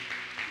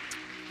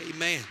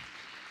Amen.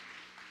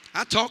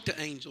 I talk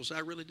to angels. I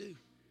really do.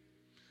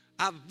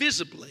 I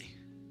visibly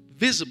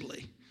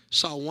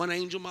saw one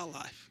angel in my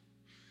life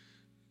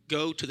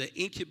go to the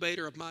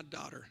incubator of my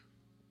daughter.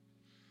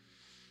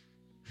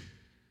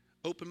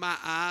 Opened my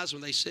eyes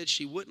when they said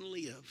she wouldn't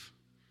live.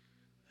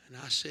 And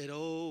I said,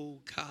 oh,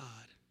 God.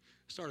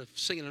 Started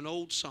singing an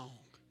old song.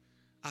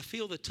 I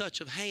feel the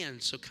touch of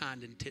hands so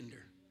kind and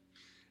tender,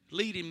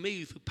 leading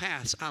me through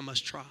paths I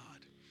must trod.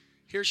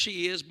 Here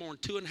she is, born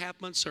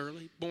 2.5 months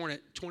early, born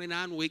at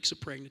 29 weeks of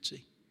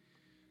pregnancy.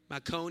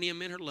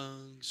 Meconium in her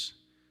lungs.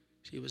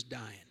 She was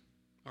dying.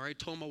 I already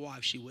told my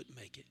wife she wouldn't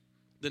make it.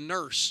 The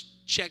nurse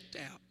checked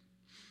out,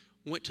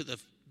 went to the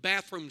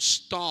bathroom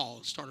stall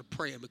and started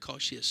praying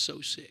because she is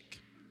so sick.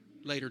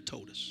 Later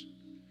told us.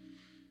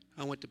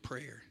 I went to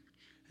prayer,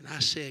 and I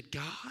said,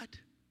 God,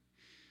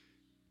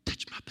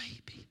 touch my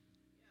baby.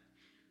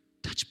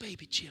 Touch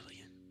baby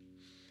Jillian.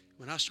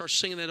 When I start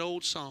singing that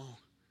old song,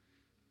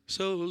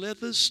 so let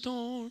the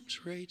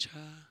storms rage high.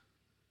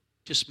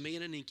 Just me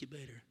in an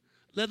incubator.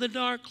 Let the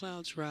dark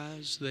clouds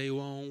rise, they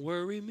won't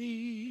worry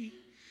me.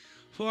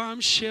 For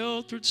I'm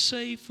sheltered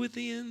safe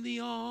within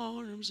the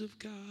arms of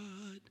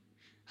God.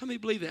 How many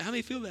believe that? How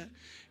many feel that?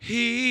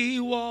 He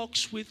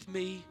walks with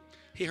me.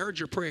 He heard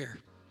your prayer.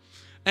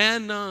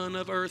 And none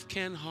of earth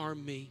can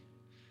harm me.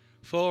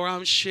 For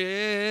I'm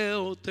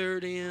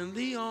sheltered in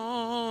the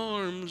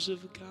arms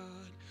of God.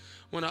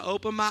 When I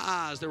opened my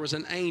eyes, there was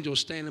an angel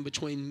standing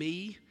between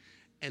me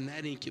and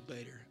that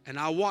incubator. And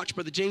I watched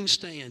Brother Gene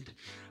stand.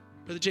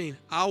 Brother Gene,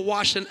 I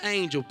watched an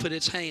angel put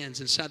its hands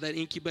inside that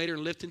incubator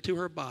and lift into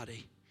her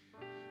body.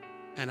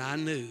 And I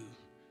knew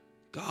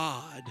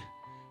God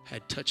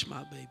had touched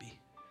my baby.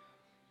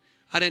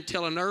 I didn't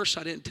tell a nurse.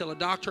 I didn't tell a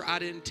doctor. I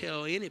didn't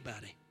tell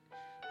anybody.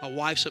 My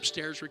wife's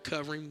upstairs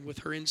recovering with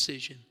her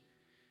incision.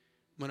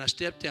 When I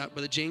stepped out,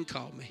 Brother Gene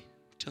called me.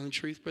 Telling the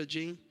truth, Brother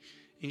Gene. And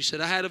he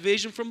said, I had a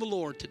vision from the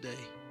Lord today,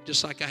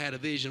 just like I had a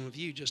vision with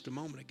you just a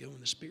moment ago in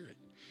the Spirit.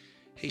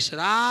 He said,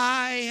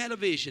 I had a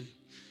vision.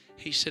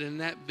 He said, in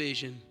that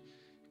vision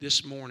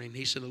this morning,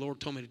 he said, the Lord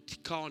told me to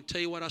call and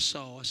tell you what I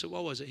saw. I said,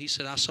 what was it? He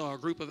said, I saw a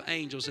group of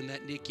angels in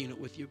that NIC unit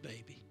with your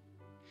baby.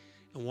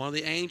 And one of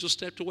the angels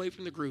stepped away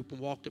from the group and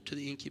walked up to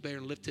the incubator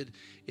and lifted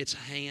its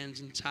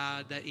hands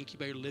inside that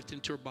incubator, lifted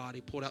into her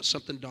body, pulled out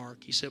something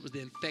dark. He said it was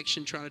the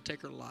infection trying to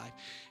take her life.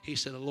 He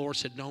said, the Lord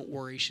said, don't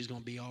worry, she's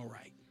going to be all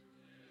right.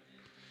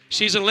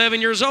 She's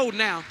 11 years old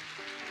now.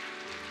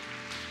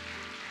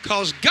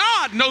 Because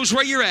God knows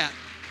where you're at.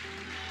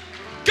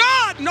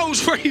 God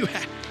knows where you're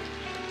at.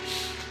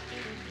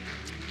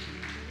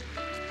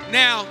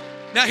 Now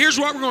here's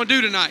what we're going to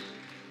do tonight.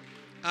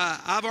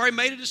 I've already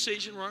made a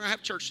decision. We're going to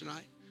have church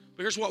tonight.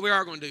 But here's what we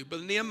are going to do.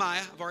 Brother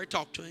Nehemiah, I've already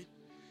talked to him.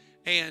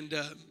 And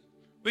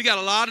we got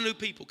a lot of new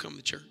people coming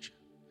to church.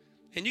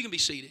 And you can be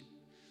seated.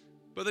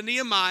 Brother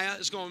Nehemiah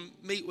is going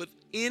to meet with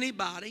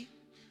anybody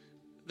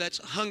that's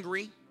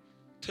hungry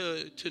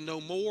to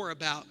know more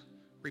about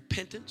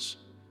repentance.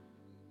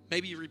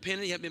 Maybe you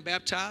repented, you haven't been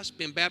baptized.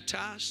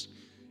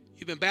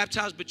 You've been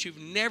baptized, but you've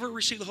never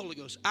received the Holy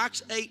Ghost.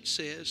 Acts 8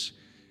 says,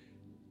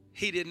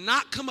 he did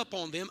not come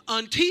upon them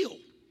until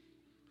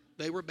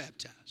they were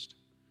baptized.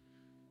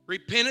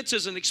 Repentance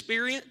is an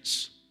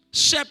experience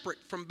separate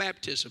from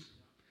baptism.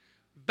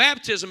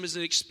 Baptism is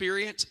an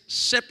experience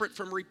separate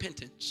from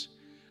repentance.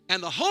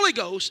 And the Holy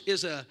Ghost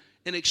is an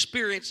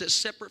experience that's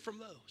separate from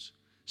those.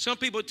 Some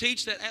people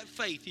teach that at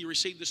faith you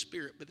receive the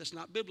Spirit, but that's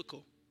not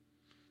biblical.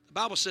 The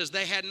Bible says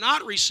they had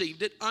not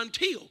received it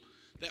until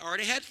they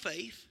already had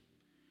faith.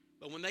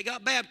 But when they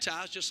got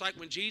baptized, just like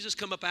when Jesus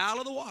come up out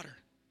of the water,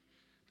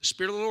 the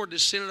Spirit of the Lord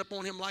descended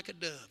upon him like a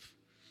dove.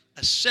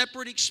 A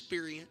separate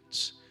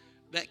experience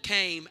that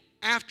came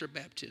after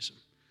baptism.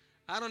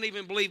 I don't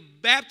even believe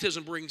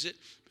baptism brings it,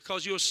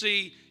 because you'll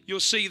see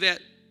that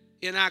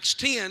in Acts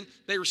 10,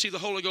 they received the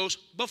Holy Ghost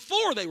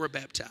before they were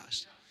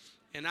baptized.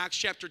 And Acts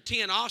chapter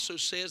 10 also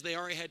says they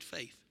already had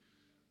faith,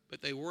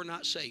 but they were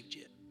not saved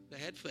yet. They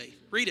had faith.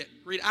 Read it.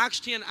 Read Acts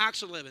 10,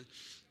 Acts 11.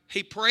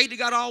 He prayed to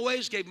God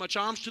always, gave much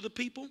alms to the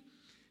people.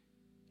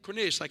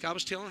 Cornelius, like I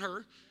was telling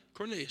her,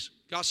 Cornelius,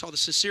 God saw the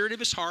sincerity of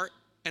his heart.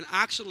 And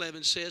Acts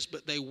 11 says,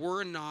 but they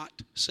were not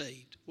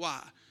saved.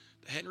 Why?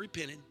 They hadn't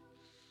repented,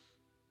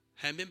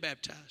 hadn't been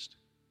baptized,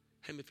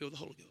 hadn't been filled with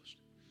the Holy Ghost.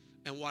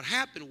 And what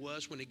happened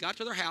was, when they got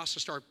to their house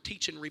and started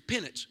teaching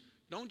repentance,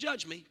 don't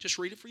judge me, just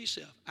read it for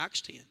yourself,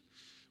 Acts 10.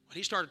 When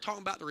he started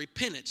talking about the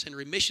repentance and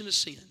remission of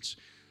sins,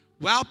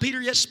 while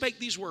Peter yet spake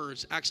these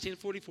words, Acts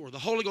 10:44, the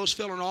Holy Ghost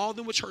fell on all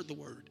them which heard the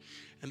word.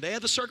 And they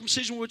of the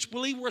circumcision which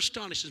believed were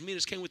astonished, as many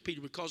as came with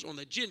Peter, because on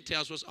the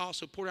Gentiles was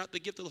also poured out the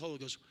gift of the Holy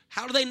Ghost.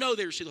 How do they know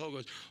they received the Holy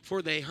Ghost?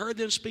 For they heard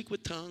them speak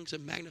with tongues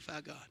and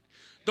magnify God.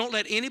 Don't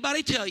let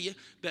anybody tell you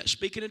that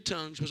speaking in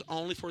tongues was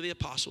only for the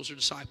apostles or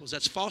disciples.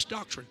 That's false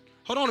doctrine.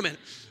 Hold on a minute.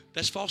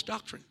 That's false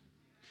doctrine.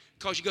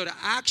 Because you go to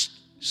Acts,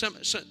 some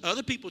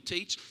other people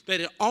teach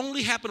that it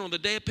only happened on the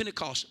day of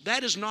Pentecost.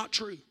 That is not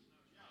true.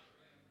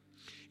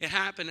 It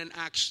happened in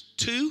Acts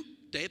 2,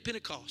 day of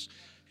Pentecost.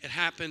 It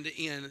happened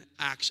in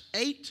Acts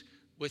 8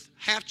 with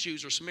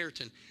half-Jews or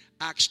Samaritan.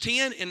 Acts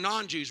 10, and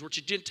non-Jews, which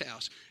are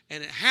Gentiles.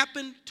 And it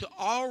happened to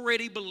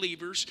already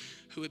believers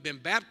who had been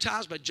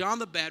baptized by John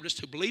the Baptist,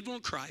 who believed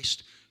on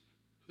Christ,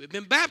 who had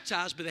been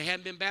baptized, but they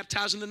hadn't been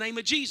baptized in the name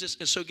of Jesus.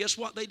 And so guess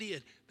what they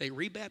did? They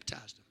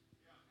rebaptized them.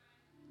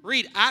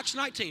 Read Acts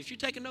 19. If you're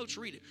taking notes,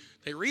 read it.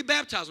 They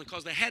rebaptized them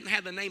because they hadn't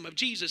had the name of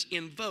Jesus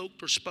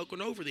invoked or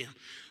spoken over them.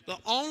 The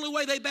only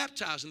way they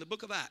baptized in the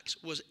book of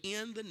Acts was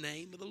in the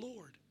name of the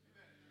Lord.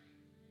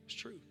 It's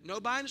true.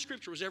 Nobody in the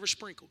Scripture was ever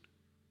sprinkled.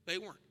 They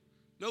weren't.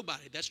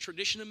 Nobody. That's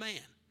tradition of man.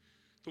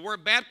 The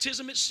word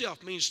baptism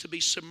itself means to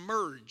be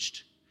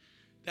submerged.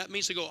 That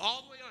means to go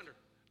all the way under.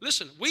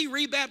 Listen, we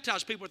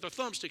rebaptize people with their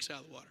thumbsticks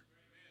out of the water.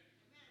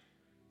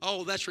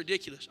 Oh, that's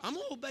ridiculous. I'm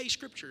going to obey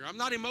Scripture. I'm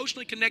not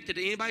emotionally connected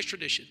to anybody's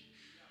tradition.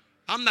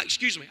 I'm not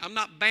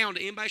bound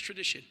to anybody's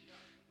tradition.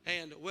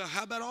 And, well,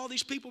 how about all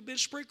these people been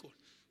sprinkled?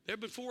 They're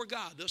before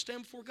God. They'll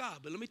stand before God.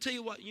 But let me tell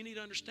you what you need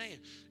to understand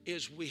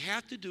is we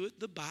have to do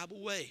it the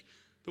Bible way.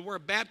 The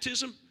word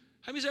baptism,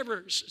 how many's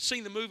ever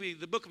seen the movie,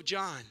 The Book of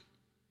John?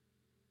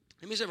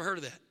 How many's ever heard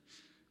of that?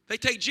 They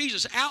take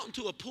Jesus out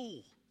into a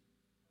pool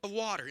of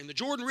water in the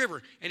Jordan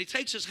River, and he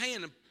takes his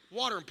hand and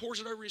water and pours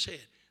it over his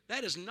head.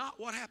 That is not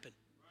what happened.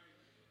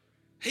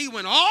 He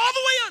went all the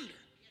way under.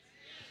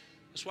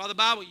 That's why the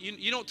Bible,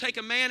 you don't take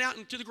a man out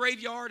into the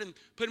graveyard and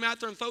put him out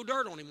there and throw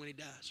dirt on him when he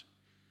dies.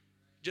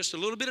 Just a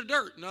little bit of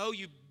dirt. No,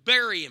 you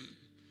bury him.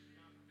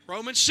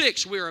 Romans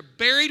 6, we are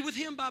buried with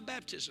him by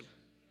baptism.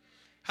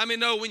 How many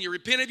know when you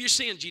repent of your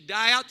sins, you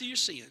die out to your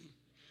sin,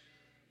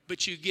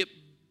 but you get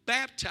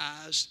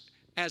baptized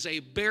as a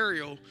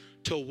burial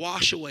to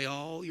wash away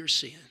all your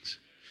sins?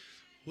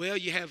 Well,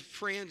 you have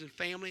friends and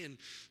family and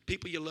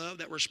people you love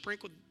that were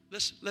sprinkled.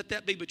 Let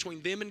that be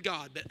between them and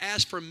God. But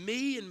as for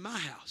me and my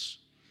house,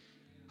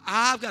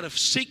 I've got to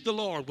seek the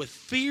Lord with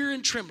fear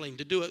and trembling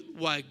to do it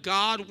why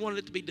God wanted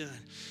it to be done.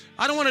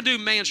 I don't want to do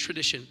man's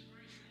tradition.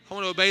 I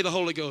want to obey the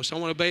Holy Ghost. I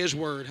want to obey His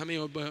Word. How many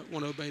want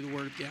to obey the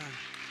Word of God?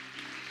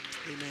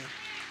 Amen.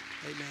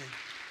 Amen.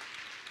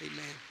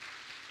 Amen.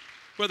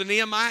 Brother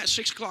Nehemiah, at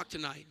 6 o'clock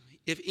tonight,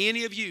 if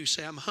any of you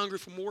say, I'm hungry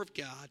for more of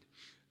God,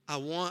 I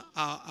want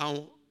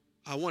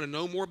to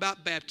know more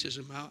about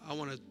baptism.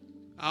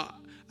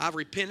 I've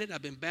repented.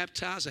 I've been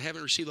baptized. I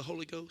haven't received the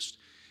Holy Ghost.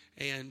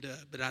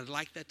 But I'd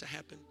like that to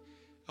happen.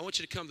 I want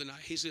you to come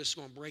tonight. He's just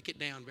going to break it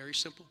down very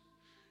simple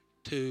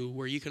to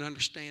where you can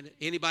understand it.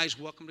 Anybody's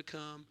welcome to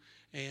come,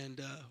 and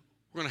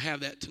we're going to have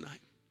that tonight.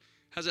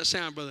 How's that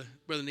sound,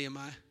 Brother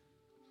Nehemiah?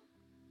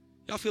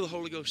 Y'all feel the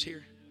Holy Ghost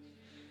here?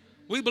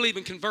 We believe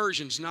in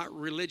conversions, not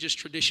religious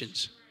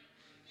traditions.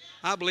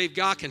 I believe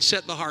God can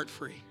set the heart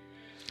free.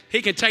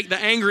 He can take the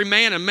angry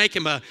man and make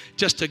him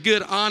just a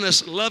good,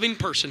 honest, loving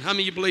person. How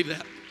many of you believe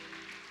that?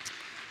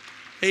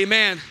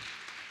 Amen.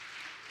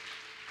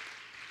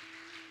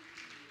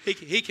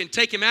 He can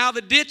take him out of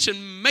the ditch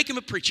and make him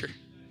a preacher.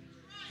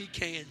 He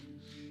can.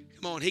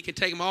 Come on, he can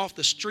take him off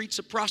the streets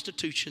of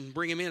prostitution,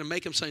 bring him in and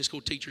make him Sunday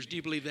school teachers. Do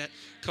you believe that?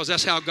 Because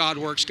that's how God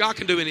works. God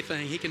can do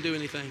anything. He can do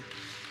anything.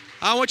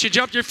 I want you to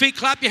jump to your feet,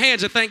 clap your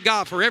hands, and thank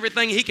God for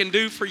everything He can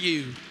do for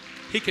you.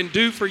 He can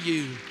do for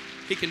you.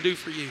 He can do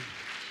for you.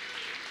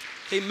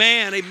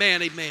 Amen,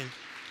 amen, amen.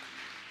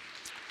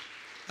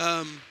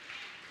 I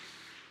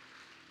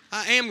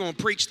am going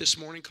to preach this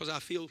morning because I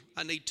feel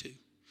I need to.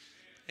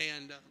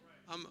 And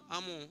I'm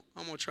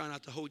going to try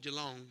not to hold you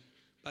long.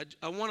 But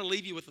I want to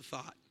leave you with a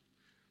thought.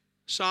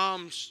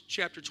 Psalms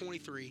chapter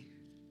 23.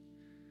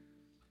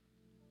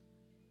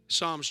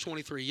 Psalms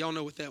 23. Y'all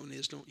know what that one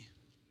is, don't you?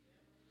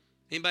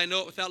 Anybody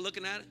know it without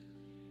looking at it?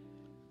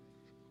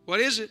 What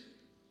is it?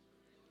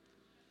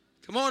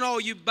 Come on, all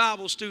you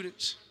Bible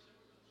students.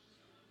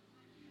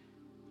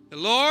 The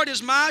Lord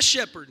is my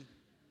shepherd.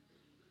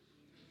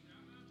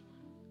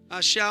 I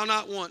shall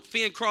not want.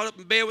 Finn crawled up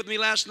in bed with me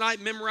last night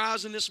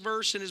memorizing this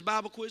verse in his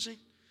Bible quizzing.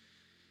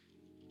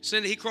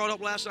 Cindy, he crawled up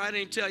last night. I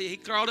didn't even tell you. He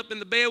crawled up in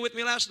the bed with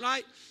me last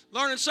night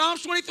learning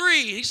Psalms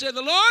 23. He said,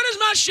 the Lord is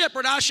my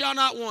shepherd. I shall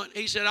not want.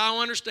 He said, I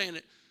don't understand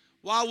it.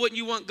 Why wouldn't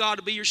you want God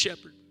to be your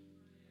shepherd?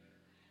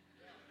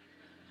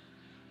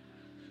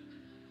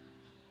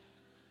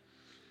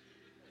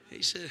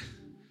 He said,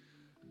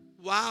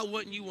 why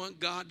wouldn't you want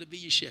God to be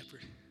your shepherd?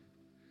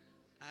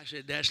 I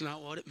said, that's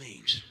not what it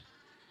means.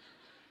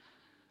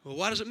 Well,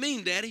 what does it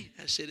mean, Daddy?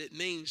 I said, it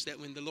means that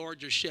when the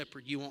Lord's your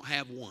shepherd, you won't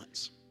have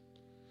wants.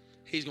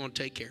 He's going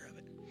to take care of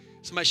it.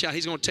 Somebody shout,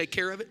 He's going to take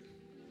care of it.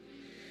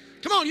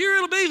 Come on, you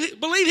really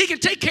believe He can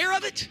take care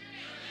of it?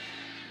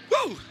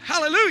 Woo,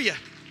 hallelujah.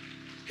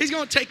 He's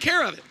going to take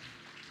care of it.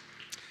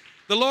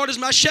 The Lord is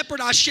my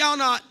shepherd, I shall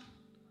not.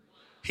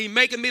 He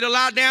maketh me to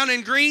lie down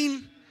in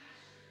green.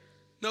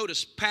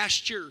 Notice,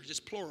 pastures, it's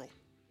plural.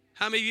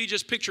 How many of you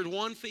just pictured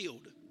one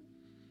field?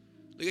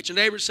 Look at your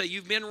neighbor and say,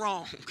 you've been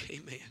wrong.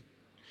 Amen.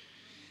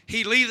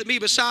 He leadeth me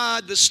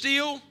beside the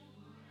still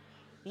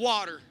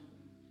water.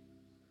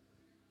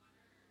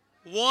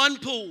 One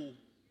pool.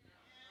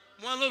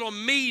 One little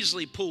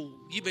measly pool.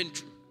 You've been...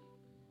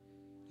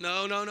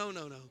 No.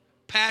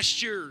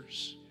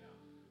 Pastures.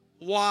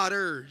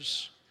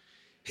 Waters.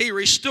 He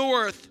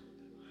restoreth,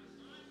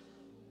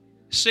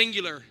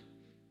 singular,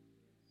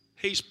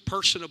 He's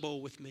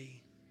personable with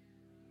me.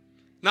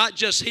 Not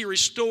just he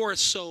restoreth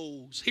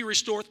souls. He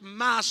restoreth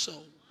my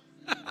soul.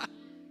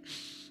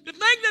 To think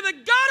that the God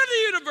of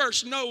the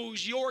universe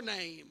knows your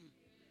name.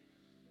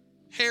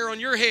 Hair on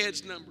your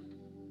head's numbered.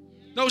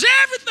 Knows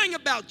everything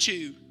about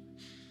you.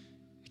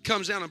 He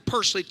comes down and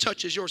personally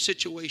touches your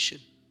situation.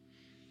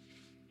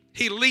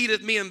 He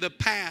leadeth me in the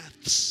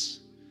paths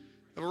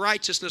of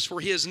righteousness for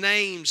his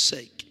name's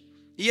sake.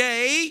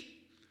 Yea,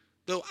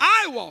 though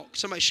I walk,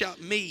 somebody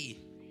shout me,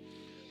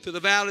 through the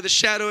valley of the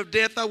shadow of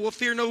death, I will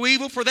fear no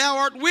evil, for thou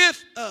art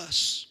with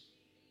us.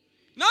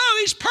 No,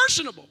 he's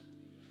personable.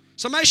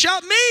 Somebody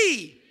shout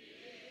me.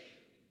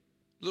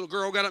 Little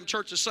girl got up in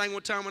church and sang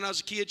one time when I was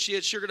a kid. She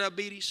had sugar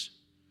diabetes.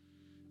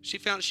 She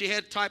found that she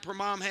had type, her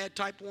mom had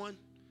type 1.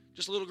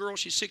 Just a little girl,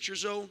 she's 6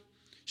 years old.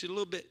 She was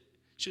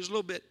a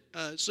little bit,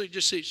 so you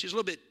just see, she's a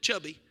little bit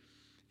chubby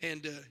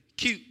and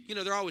cute. You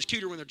know, they're always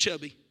cuter when they're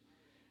chubby.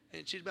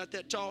 And she's about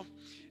that tall.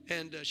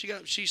 And she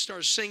got up, she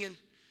started singing.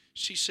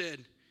 She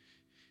said,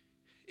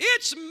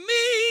 it's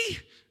me,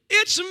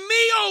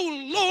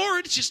 oh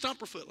Lord. She stomped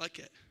her foot like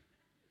that.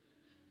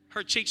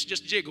 Her cheeks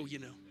just jiggle, you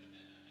know.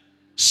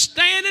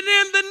 Standing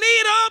in the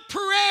need of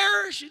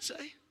prayer, she'd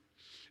say.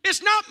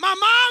 It's not my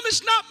mom,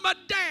 it's not my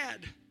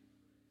dad.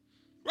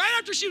 Right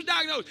after she was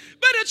diagnosed.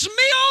 But it's me,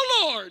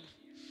 oh Lord,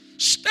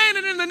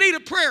 standing in the need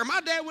of prayer. My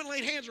dad went and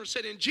laid hands on her and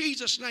said, in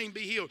Jesus' name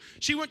be healed.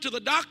 She went to the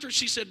doctor.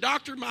 She said,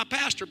 doctor, my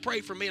pastor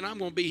prayed for me and I'm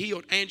going to be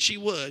healed. And she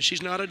was.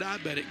 She's not a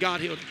diabetic. God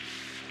healed her.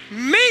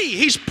 Me,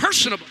 he's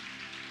personable.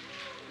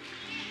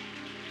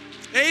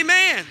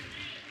 Amen.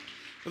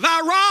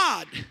 Thy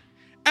rod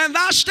and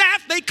thy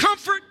staff, they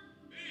comfort.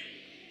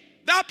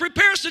 Thou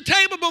preparest the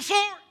table before.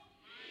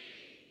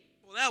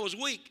 Well, that was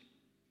weak.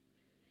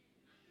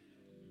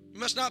 You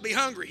must not be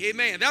hungry.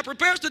 Amen. Thou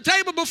preparest the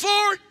table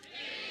before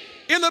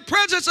in the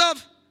presence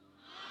of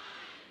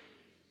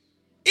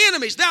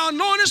enemies. Thou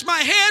anointest my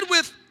head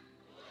with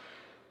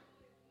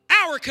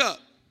our cup.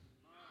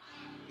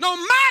 No,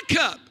 my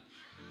cup.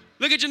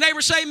 Look at your neighbor,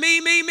 say me,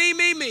 me, me,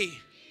 me, me.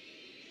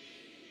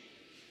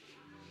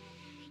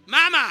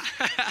 My.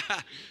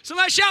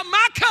 Somebody shout,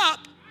 my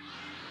cup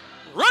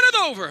runneth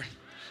over.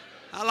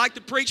 I like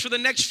to preach for the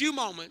next few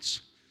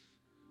moments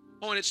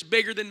on it's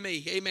bigger than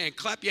me. Amen.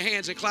 Clap your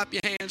hands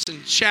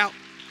and shout,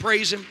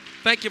 praise him.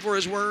 Thank you for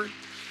his word.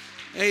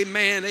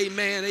 Amen,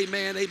 amen,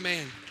 amen,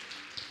 amen.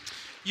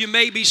 You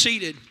may be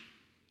seated.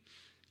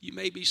 You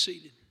may be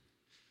seated.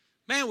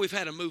 Man, we've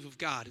had a move of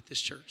God at this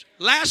church.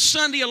 Last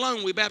Sunday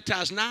alone, we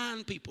baptized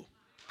 9 people.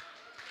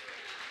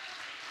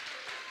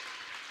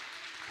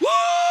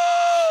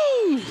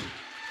 Woo!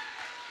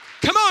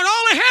 Come on,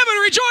 all of heaven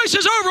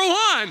rejoices over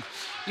one.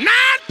 9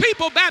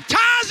 people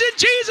baptized in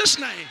Jesus'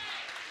 name.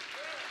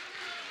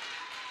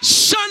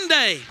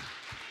 Sunday,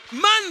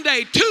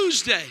 Monday,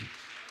 Tuesday.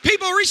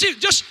 People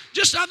received, just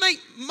I think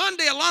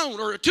Monday alone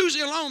or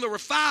Tuesday alone, there were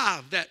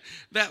 5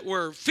 that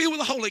were filled with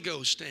the Holy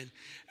Ghost.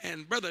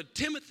 And Brother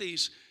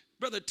Timothy's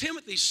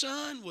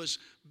son was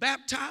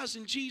baptized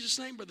in Jesus'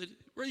 name.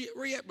 Where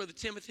you at, Brother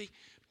Timothy?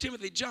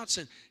 Timothy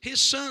Johnson.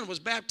 His son was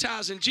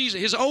baptized in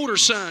Jesus. His older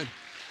son,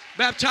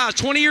 baptized,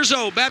 20 years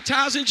old,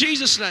 baptized in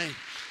Jesus' name.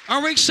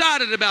 Are we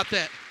excited about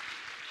that?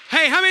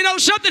 Hey, how many know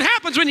something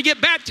happens when you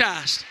get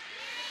baptized?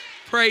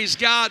 Praise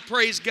God,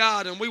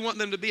 and we want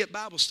them to be at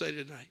Bible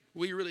study tonight.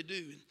 We really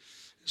do.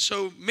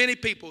 So many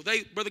people,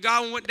 Brother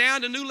Godwin went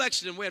down to New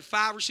Lexington. We had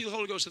 5 receive the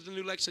Holy Ghost at the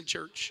New Lexington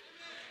Church.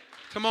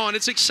 Come on,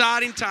 it's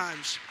exciting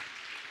times.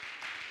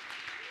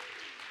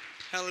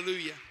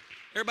 Hallelujah.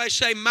 Everybody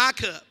say, my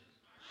cup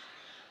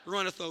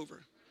runneth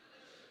over.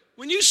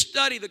 When you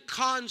study the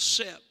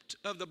concept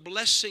of the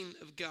blessing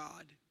of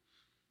God,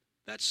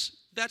 that's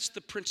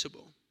the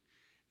principle.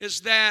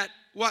 Is that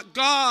what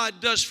God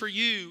does for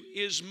you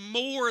is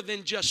more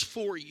than just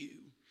for you.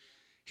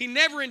 He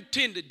never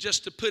intended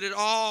just to put it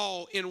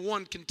all in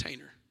one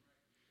container.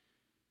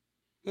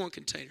 One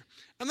container.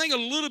 I think a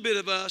little bit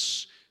of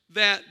us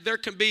that there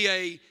can be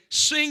a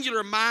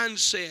singular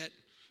mindset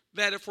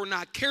that if we're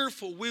not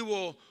careful, we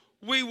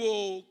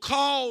will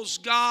cause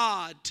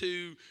God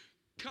to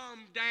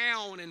come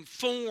down and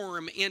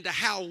form into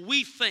how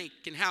we think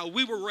and how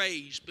we were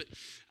raised. But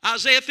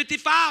Isaiah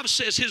 55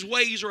 says his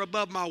ways are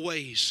above my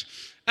ways.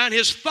 And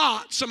his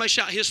thoughts, somebody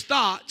shout, his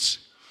thoughts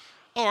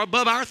are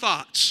above our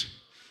thoughts.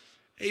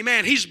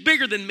 Amen. He's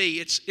bigger than me.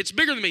 It's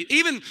bigger than me.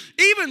 Even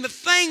the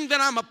thing that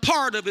I'm a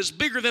part of is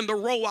bigger than the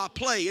role I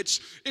play.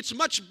 It's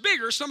much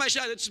bigger. Somebody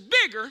shout, it's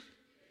bigger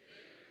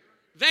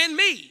than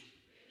me.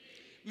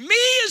 Me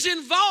is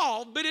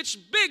involved, but it's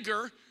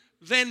bigger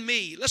than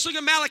me. Let's look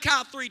at Malachi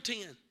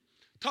 3:10.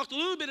 Talked a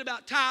little bit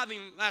about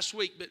tithing last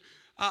week, but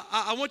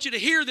I want you to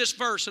hear this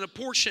verse and a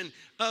portion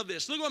of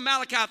this. Look what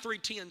Malachi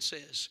 3:10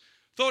 says.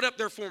 Throw it up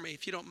there for me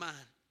if you don't mind.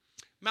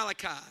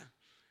 Malachi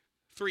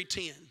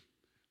 3:10.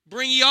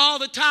 Bring ye all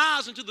the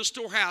tithes into the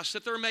storehouse,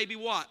 that there may be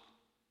what?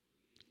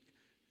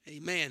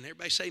 Amen.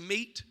 Everybody say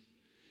meat.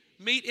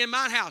 Meat in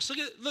mine house.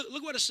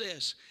 Look what it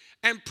says.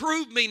 And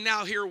prove me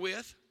now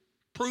herewith.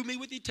 Prove me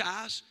with your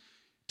tithes.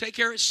 Take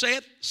care of it.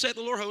 Saith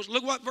the Lord of hosts.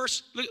 Look what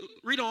verse.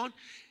 Read on.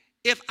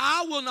 if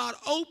I will not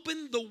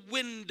open the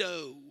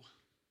window.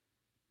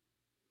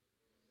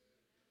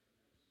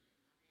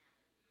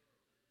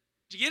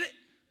 Did you get it?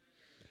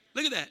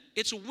 Look at that.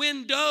 It's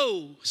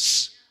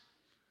windows.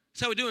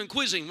 That's how we do in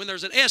quizzing when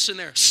there's an S in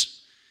there.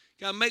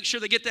 Got to make sure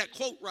they get that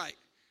quote right.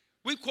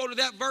 We've quoted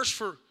that verse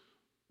for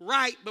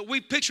right, but we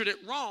pictured it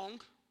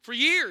wrong for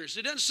years.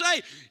 It doesn't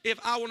say, if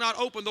I will not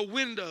open the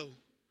window.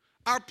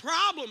 Our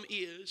problem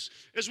is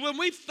when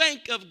we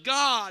think of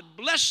God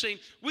blessing,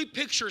 we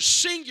picture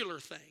singular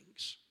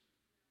things.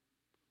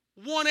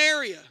 One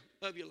area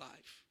of your life.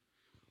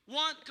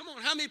 Come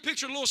on, how many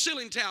picture a little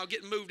ceiling tile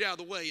getting moved out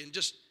of the way and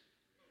just,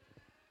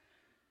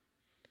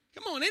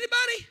 come on,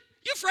 anybody?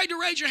 You afraid to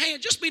raise your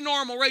hand? Just be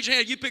normal, raise your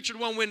hand. You pictured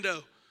one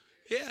window.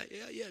 Yeah.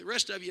 The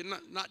rest of you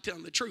not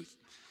telling the truth.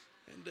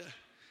 And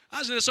I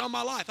was in this all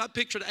my life. I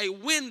pictured a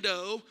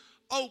window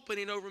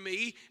opening over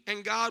me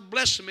and God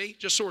blessing me.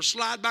 Just sort of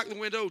slide back the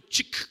window.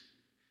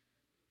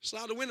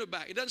 Slide the window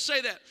back. It doesn't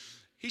say that.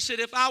 He said,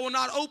 if I will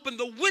not open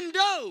the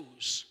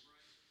windows.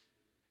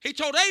 He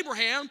told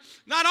Abraham,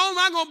 not only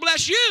am I going to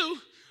bless you,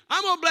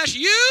 I'm going to bless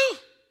you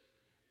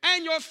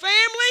and your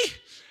family,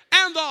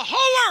 and the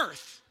whole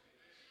earth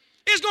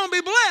is going to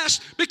be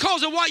blessed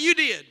because of what you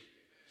did.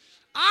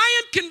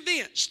 I am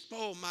convinced,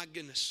 oh my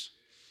goodness,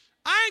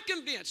 I am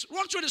convinced.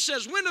 Watch what it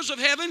says, windows of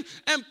heaven,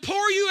 and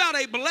pour you out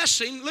a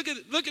blessing. Look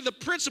at the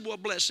principle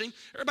of blessing.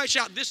 Everybody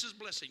shout, this is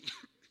blessing.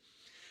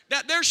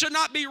 That there should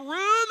not be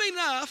room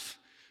enough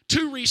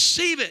to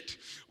receive it.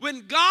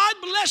 When God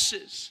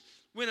blesses,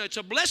 when it's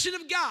a blessing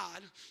of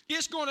God,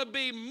 it's going to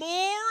be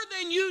more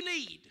than you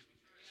need,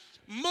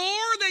 more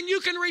than you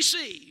can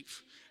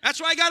receive. That's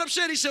why he got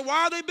upset. He said,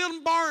 why are they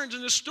building barns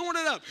and they're storing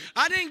it up?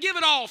 I didn't give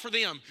it all for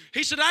them.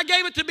 He said, I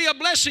gave it to be a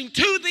blessing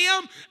to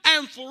them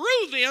and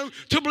through them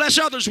to bless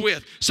others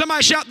with.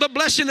 Somebody shout, the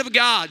blessing of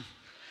God.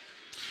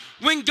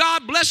 When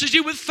God blesses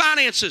you with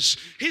finances,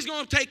 he's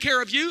going to take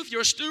care of you if you're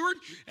a steward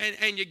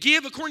and you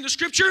give according to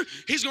Scripture.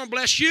 He's going to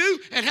bless you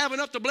and have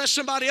enough to bless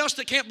somebody else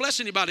that can't bless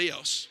anybody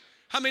else.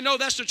 How many know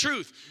that's the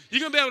truth?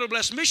 You're going to be able to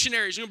bless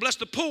missionaries. You're going to bless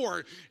the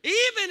poor.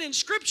 Even in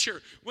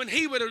Scripture, when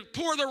he would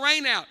pour the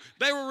rain out,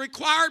 they were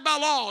required by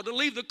law to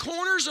leave the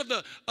corners of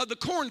the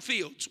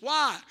cornfields.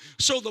 Why?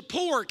 So the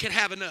poor could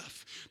have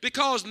enough.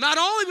 Because not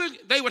only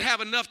would they would have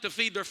enough to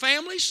feed their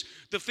families,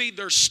 to feed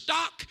their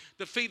stock,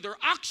 to feed their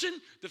oxen,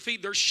 to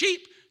feed their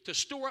sheep, to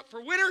store up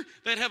for winter.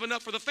 They'd have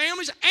enough for the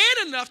families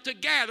and enough to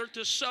gather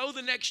to sow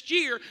the next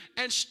year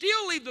and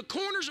still leave the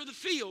corners of the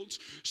fields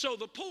so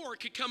the poor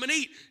could come and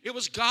eat. It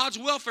was God's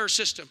welfare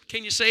system.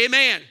 Can you say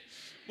amen?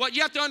 What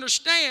you have to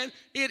understand,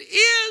 it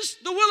is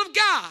the will of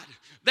God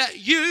that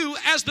you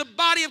as the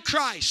body of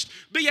Christ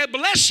be a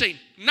blessing,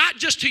 not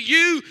just to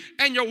you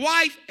and your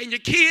wife and your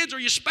kids or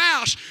your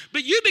spouse,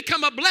 but you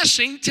become a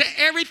blessing to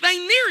everything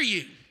near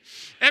you.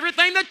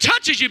 Everything that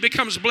touches you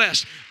becomes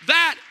blessed.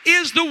 That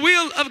is the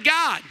will of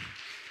God.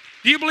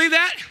 Do you believe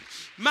that?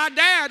 My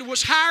dad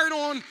was hired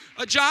on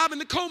a job in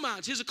the coal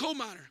mines. He's a coal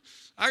miner.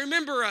 I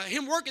remember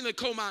him working the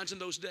coal mines in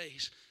those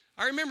days.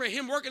 I remember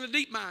him working the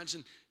deep mines.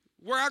 And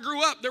where I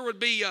grew up, there would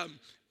be,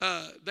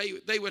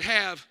 they would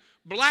have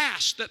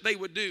blasts that they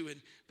would do. And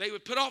they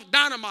would put off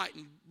dynamite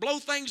and blow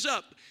things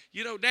up,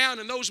 down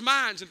in those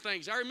mines and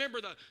things. I remember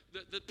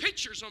the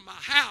pictures on my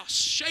house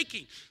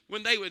shaking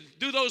when they would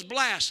do those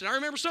blasts. And I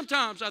remember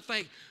sometimes I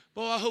think,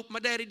 boy, I hope my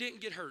daddy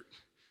didn't get hurt.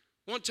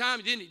 One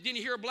time, didn't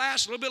you hear a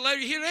blast? A little bit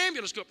later, you hear an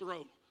ambulance go up the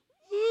road.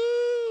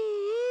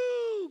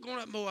 Ooh, going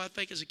up, boy, I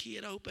think as a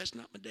kid, I hope that's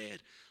not my dad.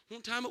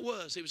 One time it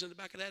was. He was in the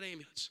back of that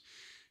ambulance.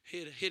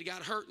 He'd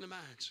got hurt in the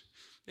mines.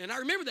 And I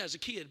remember that as a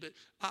kid. But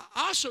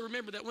I also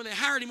remember that when they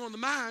hired him on the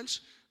mines,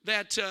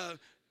 that,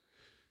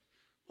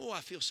 I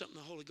feel something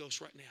in the Holy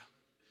Ghost right now.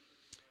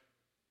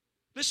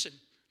 Listen,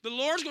 the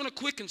Lord's going to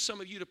quicken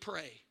some of you to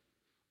pray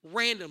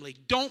randomly.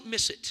 Don't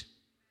miss it.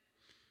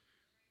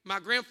 My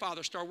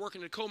grandfather started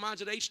working in the coal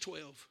mines at age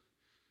 12.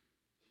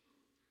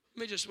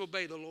 Let me just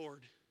obey the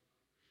Lord.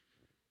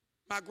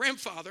 My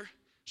grandfather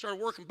started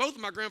working, both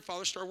of my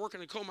grandfathers started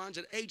working in the coal mines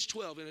at age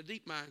 12 in the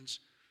deep mines.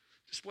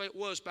 Just the way it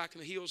was back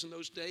in the hills in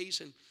those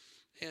days.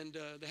 And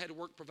they had to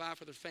work, provide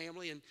for their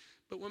family.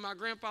 But when my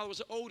grandfather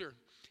was older,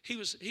 he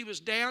was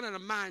down in a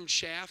mine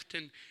shaft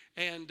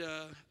and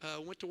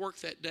went to work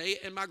that day.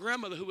 And my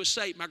grandmother, who was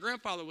saved, my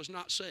grandfather was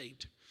not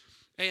saved.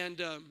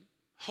 And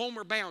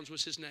Homer Bounds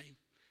was his name.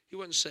 He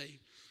wasn't saved.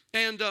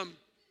 And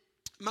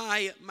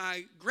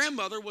my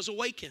grandmother was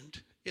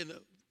awakened in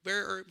the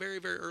very, very,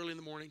 very early in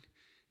the morning.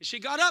 And she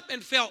got up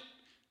and felt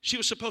she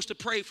was supposed to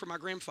pray for my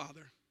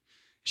grandfather.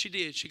 She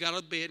did. She got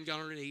out of bed and got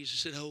on her knees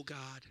and said, oh,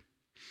 God,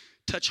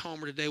 touch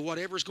Homer today.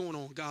 Whatever's going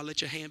on, God,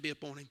 let your hand be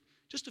upon him.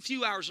 Just a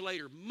few hours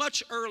later,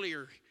 much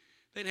earlier,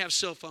 they didn't have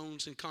cell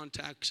phones and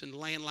contacts and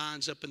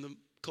landlines up in the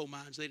coal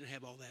mines. They didn't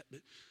have all that. But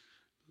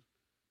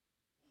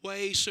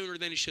way sooner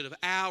than he should have.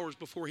 Hours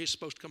before he was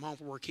supposed to come home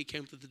from work, he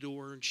came to the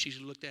door and she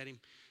looked at him.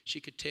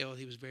 She could tell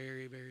he was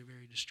very, very,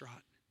 very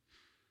distraught.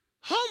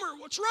 Homer,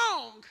 what's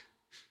wrong?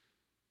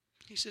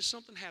 He said,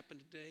 something happened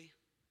today.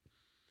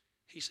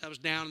 He said, I was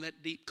down in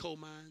that deep coal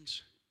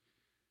mines.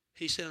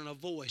 He said, and a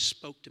voice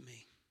spoke to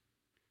me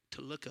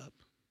to look up.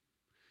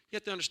 You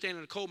have to understand,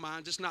 in the coal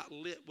mines, it's not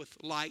lit with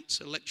lights,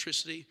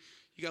 electricity.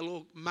 You got a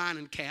little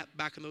mining cap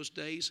back in those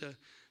days.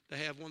 They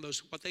have one of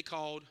those, what they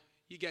called,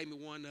 you gave me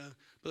one,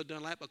 Brother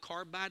Dunlap, a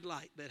carbide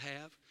light they'd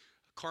have.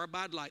 A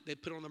carbide light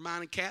they'd put on their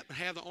mining cap and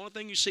have the only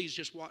thing you see is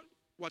just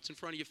what's in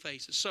front of your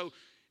face. And so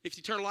if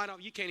you turn the light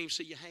off, you can't even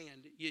see your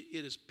hand.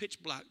 It is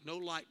pitch black, no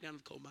light down in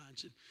the coal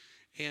mines.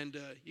 And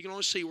you can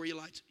only see where your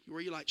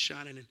light's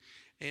shining.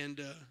 And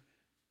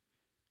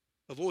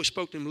a voice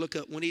spoke to him, look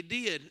up. When he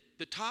did,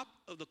 the top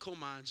of the coal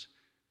mines,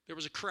 there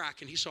was a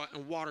crack, and he saw it,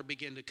 and water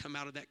began to come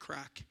out of that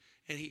crack.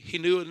 And he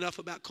knew enough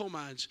about coal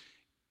mines.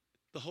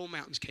 The whole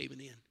mountain's caving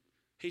in.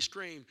 He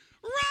screamed,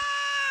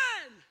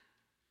 run!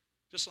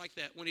 Just like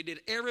that. When he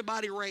did,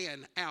 everybody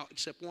ran out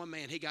except one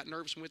man. He got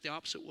nervous and went the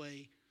opposite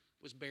way,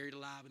 was buried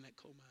alive in that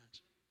coal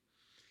mines.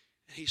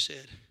 And he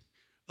said,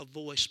 a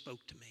voice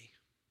spoke to me.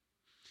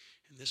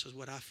 And this is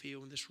what I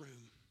feel in this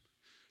room.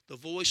 The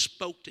voice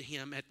spoke to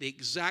him at the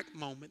exact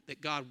moment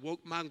that God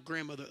woke my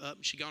grandmother up,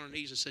 and she got on her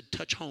knees and said,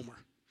 touch Homer.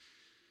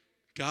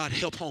 God,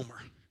 help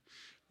Homer.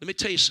 Let me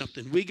tell you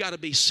something. We got to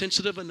be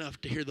sensitive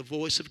enough to hear the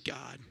voice of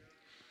God.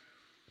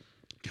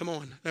 Come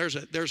on.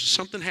 There's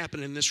something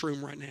happening in this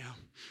room right now.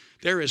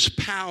 There is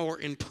power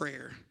in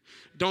prayer.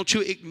 Don't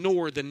you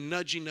ignore the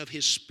nudging of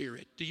His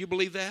Spirit. Do you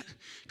believe that?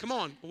 Come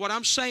on. What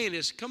I'm saying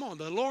is, come on,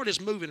 the Lord is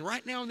moving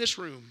right now in this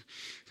room.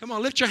 Come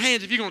on, lift your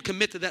hands if you're going to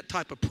commit to that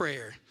type of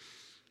prayer.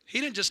 He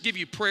didn't just give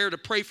you prayer to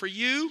pray for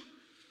you.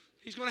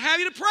 He's going to have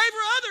you to pray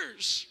for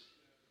others.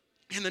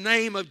 In the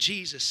name of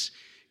Jesus.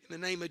 In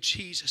the name of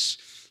Jesus.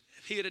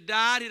 If he had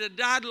died, he'd have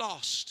died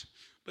lost.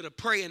 But a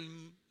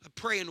praying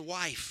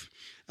wife,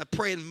 a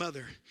praying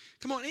mother.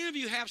 Come on, any of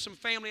you have some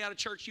family out of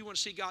church you want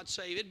to see God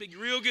save? It'd be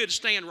real good to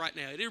stand right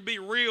now. It'd be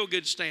real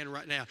good to stand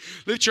right now.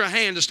 Lift your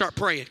hand and start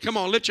praying. Come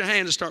on, lift your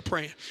hand and start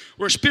praying.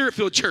 We're a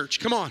Spirit-filled church.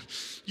 Come on.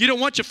 You don't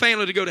want your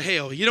family to go to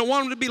hell. You don't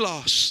want them to be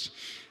lost.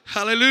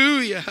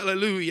 Hallelujah,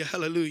 hallelujah,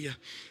 hallelujah.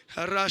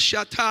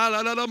 Hallelujah,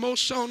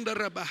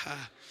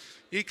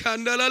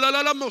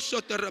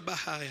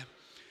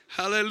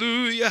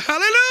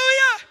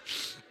 hallelujah.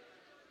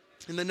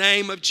 In the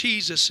name of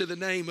Jesus, in the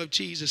name of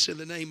Jesus, in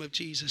the name of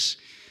Jesus.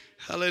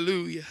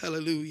 Hallelujah,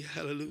 hallelujah,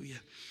 hallelujah.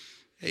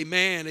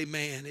 Amen,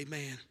 amen,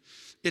 amen.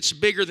 It's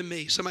bigger than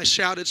me. Somebody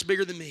shout, it's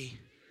bigger than me.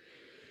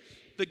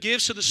 The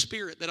gifts of the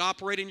Spirit that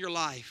operate in your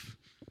life.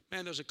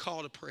 Man, there's a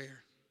call to prayer.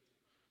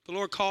 The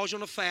Lord calls you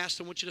on a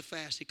fast. I want you to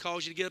fast. He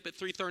calls you to get up at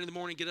 3:30 in the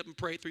morning, get up and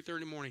pray at 3:30 in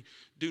the morning.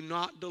 Do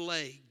not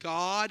delay.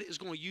 God is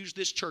going to use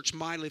this church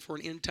mightily for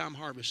an end-time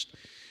harvest.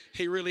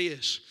 He really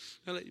is.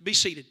 Now, be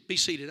seated. Be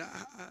seated.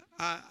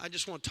 I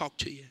just want to talk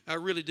to you. I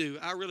really do.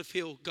 I really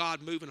feel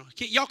God moving on.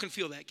 Y'all can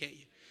feel that, can't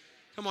you?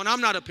 Come on,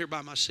 I'm not up here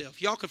by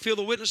myself. Y'all can feel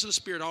the witness of the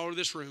Spirit all over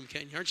this room,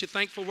 can't you? Aren't you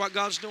thankful for what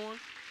God's doing?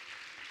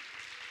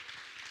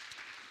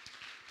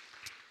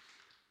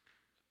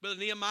 Brother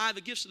Nehemiah, the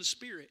gifts of the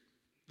Spirit,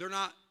 they're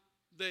not,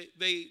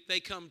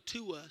 they come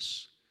to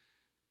us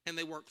and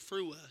they work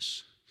through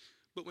us.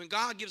 But when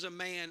God gives a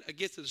man a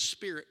gift of the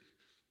Spirit,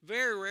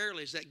 very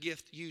rarely is that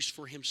gift used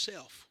for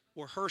himself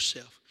or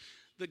herself.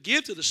 The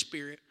gift of the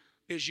Spirit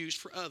is used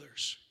for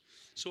others.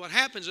 So what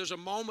happens, there's a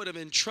moment of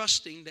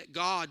entrusting that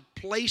God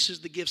places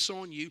the gifts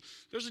on you.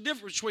 There's a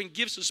difference between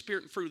gifts of the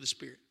Spirit and fruit of the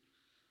Spirit.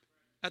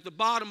 At the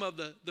bottom of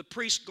the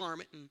priest's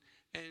garment,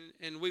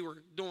 and we were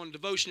doing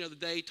devotion the other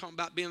day, talking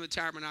about being in the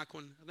tabernacle,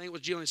 and I think it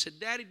was Jillian said,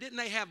 Daddy, didn't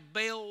they have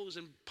bells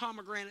and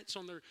pomegranates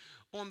on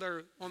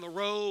the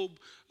robe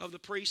of the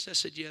priest? I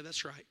said, yeah,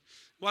 that's right.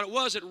 What it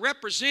was, it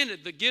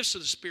represented the gifts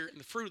of the Spirit and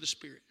the fruit of the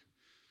Spirit.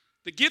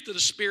 The gift of the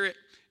Spirit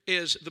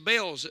is the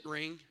bells that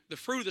ring, the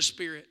fruit of the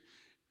Spirit.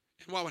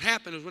 And what would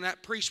happen is when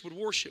that priest would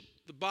worship,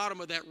 the bottom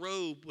of that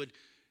robe would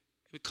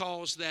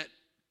cause that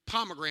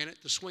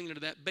pomegranate to swing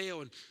into that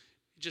bell, and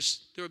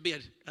there would be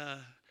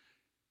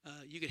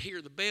you could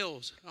hear the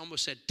bells. I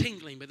almost said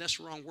tingling, but that's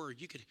the wrong word.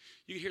 You could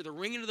hear the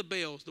ringing of the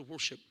bells, the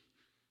worship.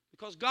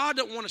 Because God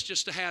doesn't want us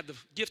just to have the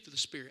gift of the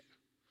Spirit.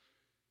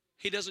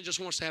 He doesn't just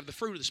want us to have the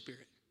fruit of the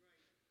Spirit.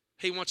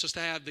 He wants us to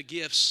have the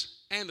gifts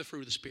and the fruit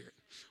of the Spirit.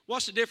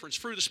 What's the difference?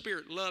 Fruit of the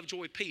Spirit, love,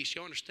 joy, peace.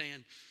 You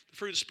understand? The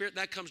fruit of the Spirit,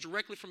 that comes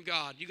directly from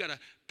God. You got to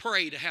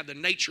pray to have the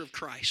nature of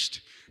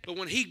Christ. But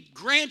when He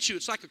grants you,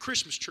 it's like a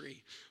Christmas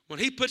tree. When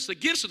He puts the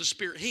gifts of the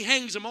Spirit, He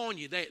hangs them on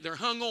you. They're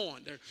hung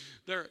on.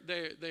 They're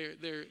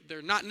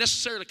not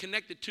necessarily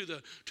connected to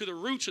the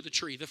roots of the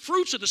tree. The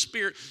fruits of the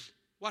Spirit,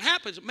 what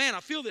happens, man,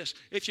 I feel this.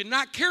 If you're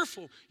not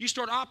careful, you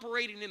start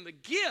operating in the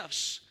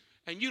gifts,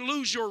 and you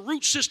lose your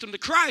root system to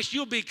Christ,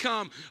 you'll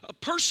become a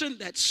person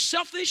that's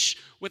selfish,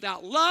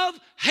 without love,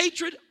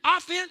 hatred,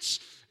 offense,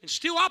 and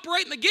still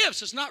operate in the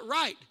gifts. It's not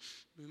right.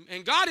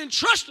 And God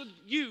entrusted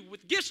you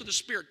with gifts of the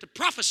Spirit to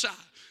prophesy.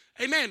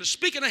 Amen. To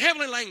speak in a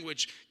heavenly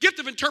language, gift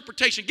of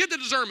interpretation, gift of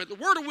discernment, the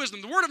word of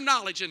wisdom, the word of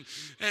knowledge, and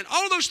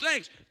all those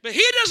things. But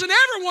He doesn't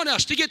ever want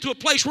us to get to a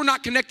place we're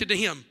not connected to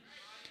Him.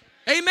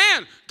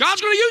 Amen. God's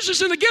going to use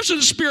us in the gifts of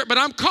the Spirit, but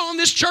I'm calling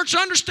this church to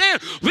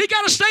understand we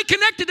got to stay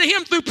connected to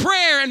Him through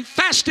prayer and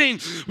fasting.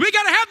 We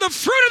got to have the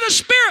fruit of the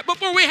Spirit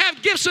before we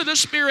have gifts of the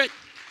Spirit.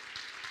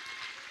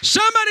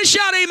 Somebody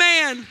shout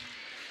amen.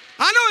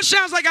 I know it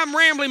sounds like I'm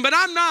rambling, but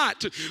I'm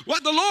not.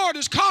 What the Lord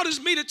has called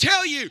me to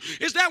tell you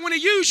is that when He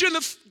uses you in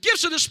the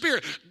gifts of the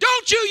Spirit,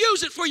 don't you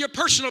use it for your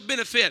personal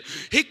benefit.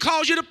 He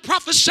calls you to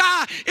prophesy.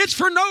 It's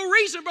for no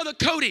reason, Brother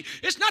Cody.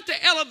 It's not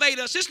to elevate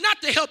us. It's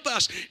not to help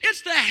us.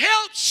 It's to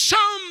help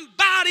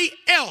somebody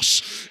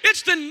else.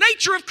 It's the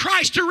nature of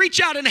Christ to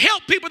reach out and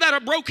help people that are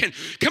broken.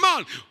 Come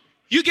on.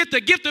 You get the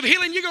gift of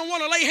healing, you're going to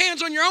want to lay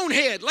hands on your own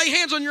head, lay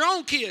hands on your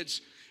own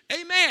kids.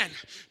 Amen.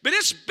 But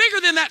it's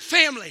bigger than that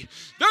family.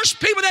 There's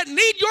people that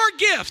need your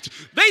gift.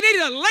 They need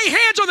to lay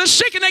hands on the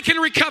sick and they can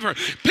recover.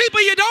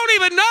 People you don't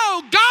even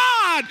know,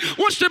 God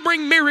wants to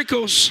bring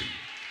miracles.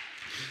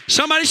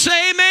 Somebody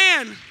say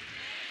amen.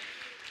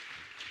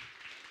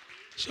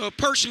 So a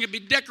person can be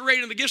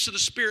decorated in the gifts of the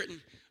Spirit and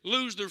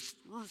lose their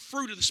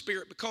fruit of the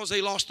Spirit because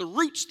they lost the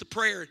roots to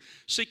prayer and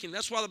seeking.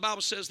 That's why the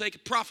Bible says they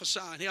can prophesy.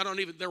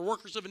 They're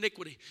workers of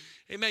iniquity.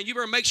 Amen. You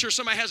better make sure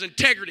somebody has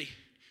integrity.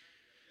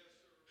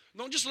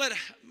 Don't just let it,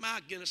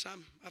 my goodness,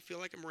 I feel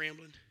like I'm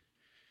rambling.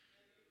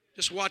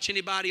 Just watch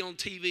anybody on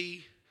TV.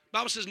 The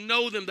Bible says,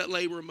 know them that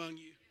labor among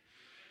you.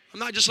 I'm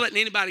not just letting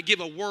anybody give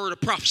a word of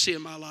prophecy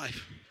in my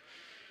life.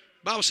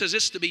 The Bible says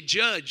it's to be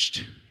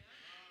judged.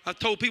 I've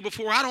told people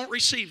before, I don't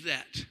receive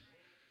that.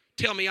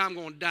 Tell me I'm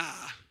going to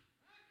die.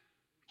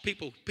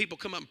 People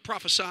come up and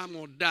prophesy I'm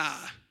going to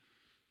die.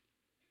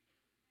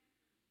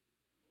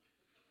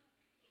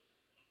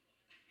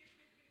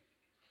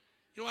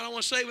 You know what I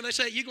want to say when they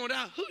say, you're going to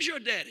die? Who's your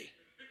daddy?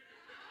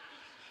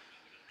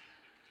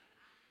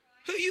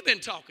 Who you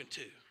been talking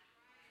to?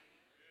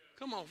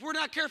 Come on, if we're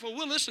not careful,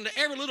 we'll listen to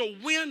every little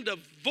wind of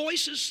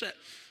voices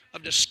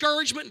of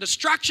discouragement and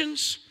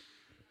distractions.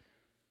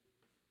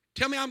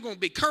 Tell me I'm going to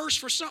be cursed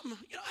for something.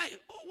 You know, hey,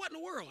 what in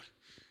the world?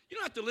 You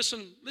don't have to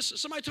listen.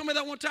 Somebody told me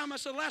that one time. I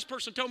said, the last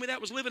person told me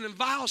that was living in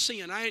vile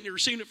sin. I ain't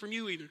received it from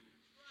you either.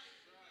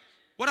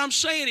 What I'm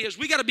saying is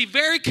we got to be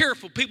very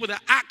careful, people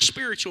that act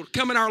spiritual to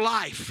come in our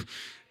life.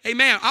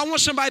 Amen. I want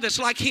somebody that's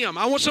like Him.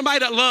 I want somebody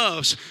that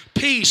loves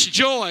peace,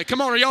 joy.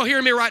 Come on, are y'all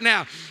hearing me right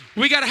now?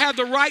 We got to have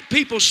the right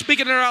people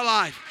speaking in our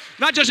life,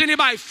 not just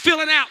anybody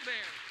filling out there.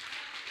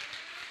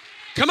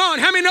 Come on,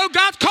 how many know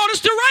God's called us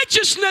to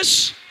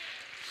righteousness?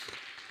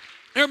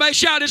 Everybody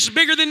shout, it's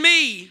bigger than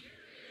me.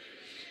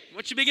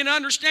 Once you begin to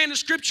understand the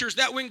scriptures,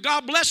 that when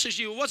God blesses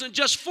you, it wasn't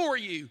just for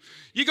you.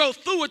 You go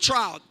through a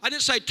trial. I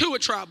didn't say to a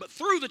trial, but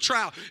through the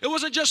trial. It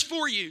wasn't just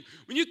for you.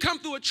 When you come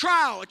through a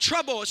trial, a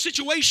trouble, a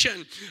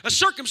situation, a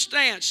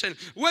circumstance, and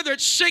whether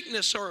it's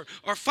sickness or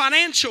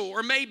financial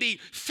or maybe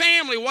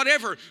family,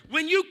 whatever,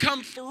 when you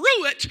come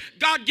through it,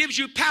 God gives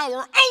you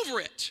power over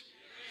it.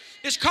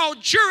 It's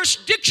called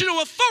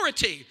jurisdictional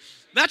authority.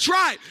 That's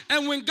right.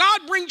 And when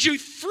God brings you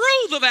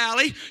through the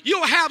valley,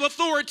 you'll have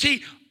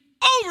authority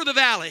over the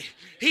valley.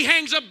 He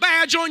hangs a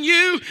badge on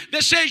you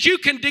that says you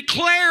can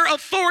declare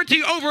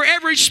authority over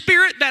every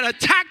spirit that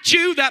attacked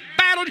you, that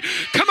battled.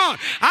 Come on.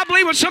 I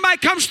believe when somebody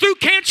comes through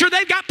cancer,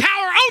 they've got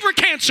power over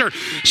cancer.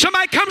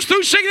 Somebody comes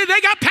through sickness,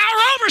 they got power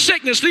over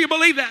sickness. Do you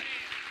believe that?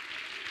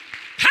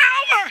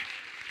 Power.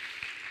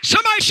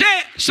 Somebody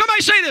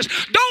say this.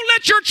 Don't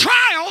let your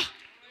trial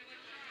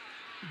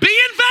be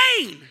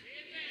in vain.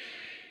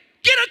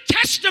 Get a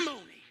testimony.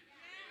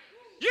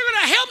 You're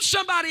going to help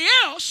somebody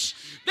else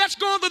that's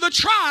going through the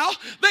trial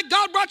that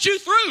God brought you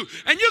through.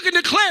 And you can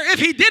declare, if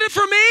He did it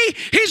for me,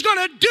 He's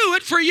going to do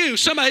it for you.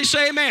 Somebody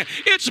say amen.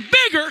 It's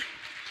bigger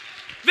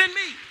than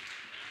me.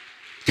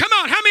 Come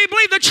on, how many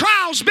believe the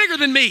trial's bigger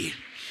than me?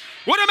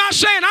 What am I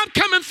saying? I'm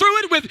coming through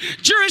it with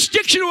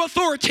jurisdictional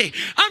authority.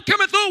 I'm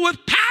coming through it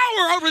with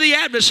power over the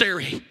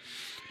adversary.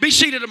 Be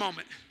seated a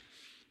moment.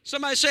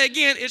 Somebody say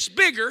again, it's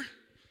bigger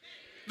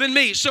than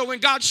me. So when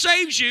God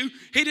saves you,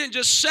 He didn't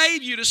just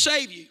save you to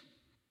save you.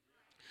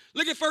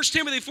 Look at 1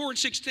 Timothy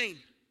 4:16.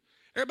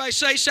 Everybody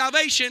say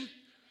salvation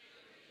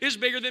is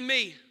bigger than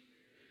me.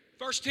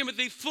 1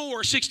 Timothy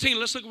 4:16.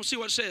 Let's look and see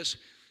what it says.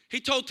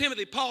 He told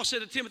Timothy, Paul said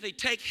to Timothy,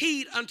 take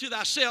heed unto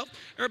thyself.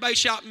 Everybody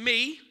shout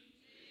me.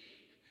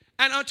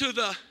 And unto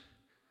the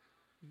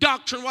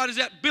doctrine. What is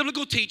that?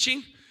 Biblical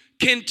teaching.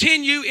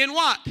 Continue in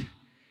what?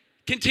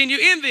 Continue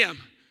in them.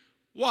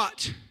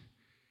 What?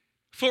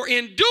 For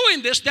in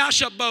doing this thou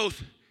shalt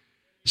both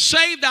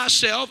save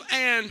thyself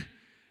and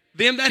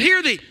them that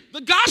hear thee.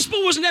 The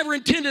gospel was never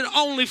intended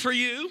only for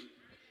you.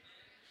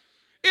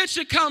 It's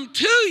to come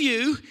to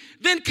you,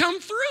 then come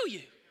through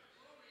you.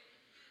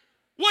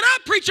 What I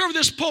preach over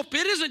this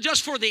pulpit isn't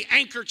just for the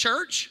anchor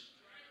church.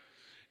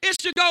 It's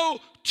to go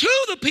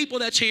to the people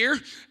that's here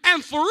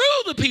and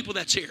through the people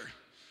that's here.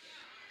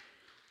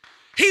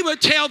 He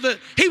would tell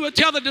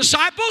the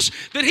disciples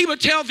that He would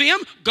tell them,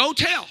 go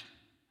tell.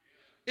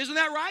 Isn't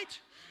that right?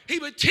 He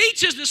would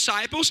teach His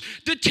disciples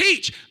to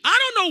teach.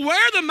 I don't know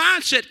where the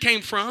mindset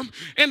came from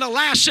in the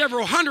last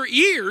several hundred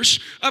years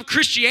of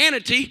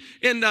Christianity,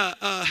 in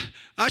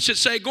I should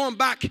say going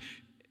back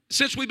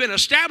since we've been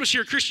established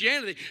here in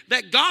Christianity,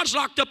 that God's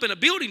locked up in a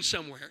building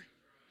somewhere,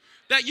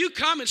 that you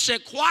come and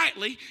sit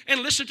quietly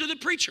and listen to the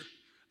preacher.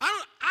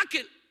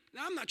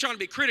 I'm not trying to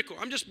be critical.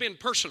 I'm just being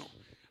personal.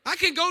 I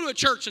can go to a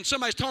church and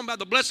somebody's talking about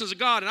the blessings of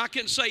God and I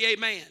couldn't say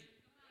amen.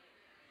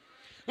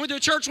 Went to a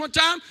church one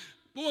time,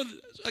 boy,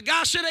 a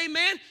guy said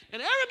amen,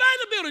 and everybody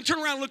in the building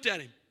turned around and looked at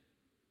him.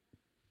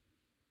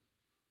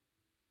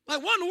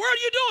 Like, what in the world are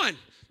you doing?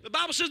 The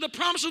Bible says the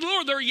promise of the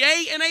Lord, they're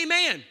yea and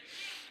amen.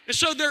 And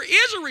so there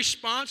is a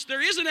response,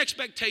 there is an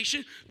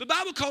expectation. The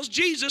Bible calls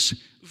Jesus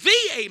the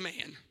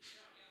amen.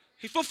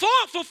 He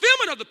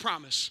fulfillment of the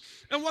promise.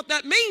 And what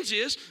that means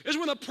is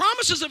when the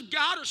promises of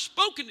God are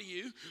spoken to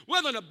you,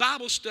 whether in a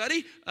Bible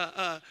study,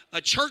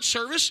 a church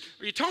service,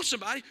 or you talk to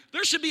somebody,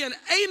 there should be an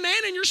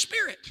amen in your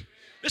spirit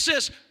that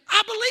says,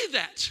 I believe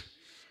that.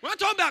 When I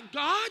talk about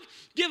God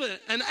give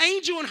an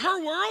angel in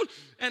her world,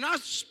 and I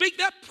speak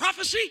that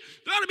prophecy,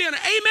 there ought to be an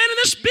amen in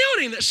this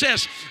building that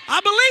says,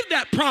 I believe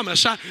that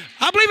promise. I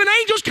believe an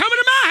angel's coming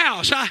to my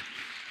house.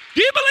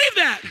 Do you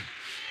believe that?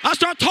 I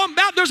start talking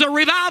about there's a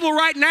revival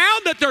right now,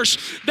 that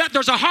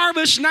there's a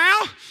harvest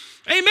now.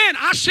 Amen.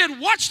 I said,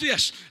 watch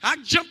this. I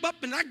jump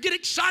up and I get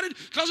excited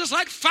because it's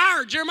like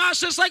fire. Jeremiah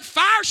says it's like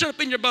fire shut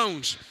up in your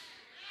bones.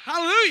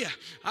 Hallelujah.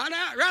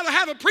 I'd rather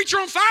have a preacher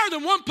on fire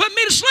than one putting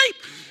me to sleep.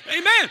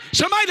 Amen.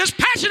 Somebody that's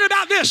passionate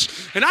about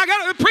this. And I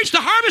got to preach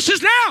the harvest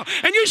is now.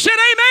 And you said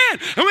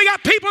amen. And we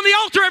got people in the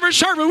altar every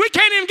service. We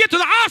can't even get to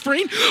the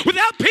offering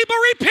without people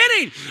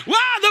repenting.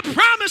 Why? The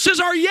promises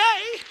are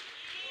yea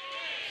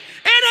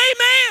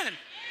and amen.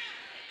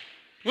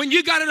 When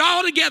you got it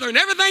all together and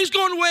everything's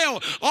going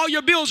well, all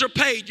your bills are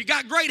paid, you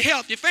got great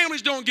health, your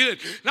family's doing good.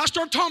 And I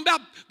start talking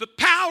about the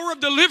power of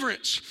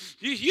deliverance.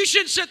 You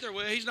shouldn't sit there,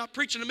 well, he's not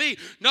preaching to me.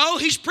 No,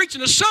 he's preaching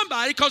to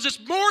somebody because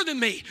it's more than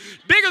me,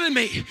 bigger than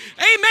me.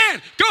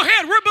 Amen. Go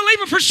ahead. We're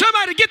believing for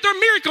somebody to get their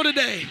miracle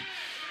today.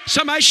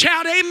 Somebody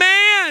shout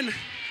amen.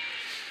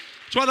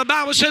 That's why the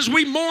Bible says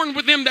we mourn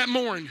with them that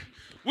mourn.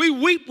 We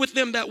weep with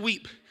them that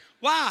weep.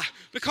 Why?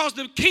 Because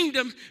the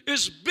kingdom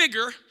is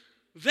bigger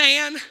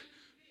than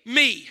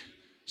me.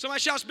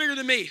 Somebody shouts bigger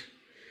than me.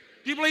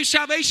 Do you believe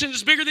salvation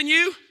is bigger than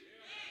you?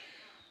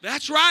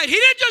 That's right. He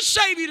didn't just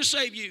save you to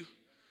save you.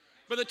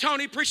 Brother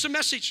Tony preached a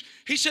message.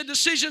 He said,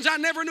 decisions I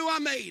never knew I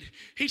made.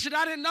 He said,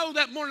 I didn't know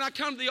that morning I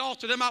come to the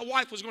altar that my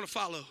wife was going to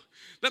follow,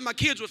 that my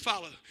kids would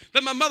follow,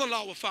 that my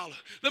mother-in-law would follow,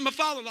 that my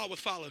father-in-law would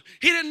follow.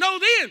 He didn't know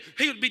then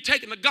he would be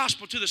taking the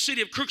gospel to the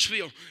city of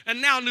Crooksville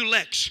and now New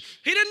Lex.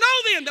 He didn't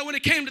know then that when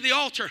it came to the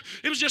altar,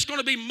 it was just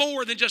going to be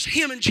more than just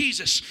him and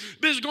Jesus.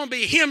 But it was going to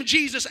be him,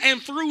 Jesus, and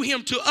through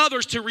him to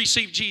others to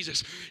receive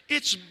Jesus.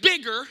 It's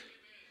bigger.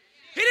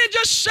 He didn't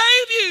just save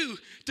you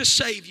to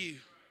save you.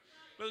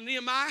 Brother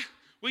Nehemiah,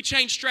 we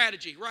changed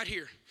strategy right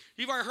here.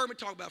 You've already heard me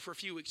talk about it for a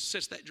few weeks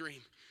since that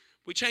dream.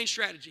 We changed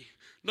strategy.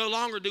 No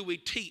longer do we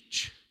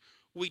teach.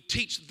 We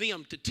teach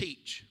them to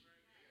teach.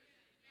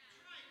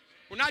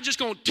 We're not just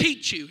going to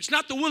teach you. It's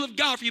not the will of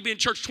God for you to be in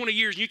church 20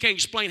 years and you can't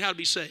explain how to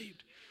be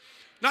saved.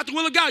 Not the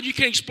will of God. You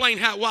can't explain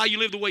why you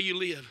live the way you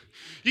live.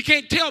 You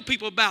can't tell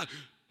people about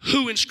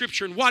who in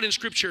Scripture and what in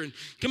Scripture. And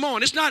come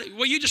on, it's not,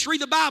 well, you just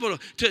read the Bible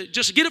to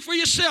just get it for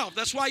yourself.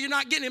 That's why you're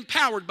not getting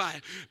empowered by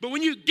it. But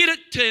when you get it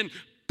to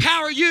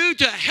empower you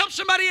to help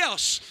somebody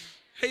else,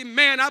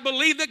 amen, I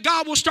believe that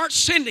God will start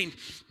sending.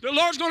 The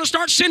Lord's going to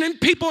start sending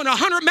people in a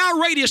 100-mile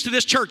radius to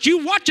this church.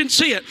 You watch and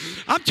see it.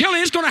 I'm telling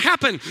you, it's going to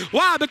happen.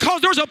 Why?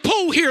 Because there's a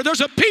pull here.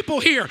 There's a people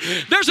here.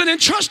 There's an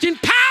entrusting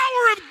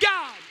power of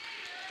God.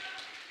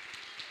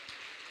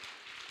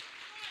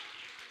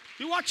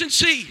 You watch and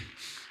see.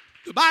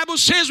 The Bible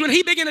says when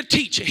he began to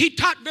teach, he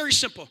taught very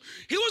simple.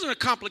 He wasn't a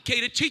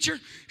complicated teacher.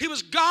 He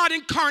was God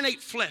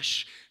incarnate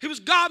flesh. He was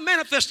God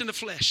manifest in the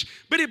flesh.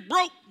 But he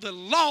broke the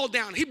law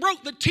down. He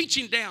broke the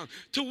teaching down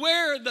to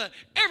where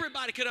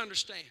everybody could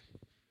understand.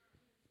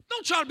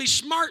 Don't try to be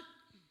smart.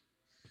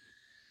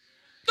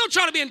 Don't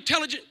try to be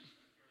intelligent.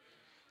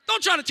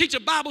 Don't try to teach a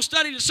Bible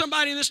study to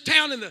somebody in this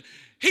town in the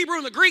Hebrew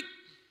and the Greek.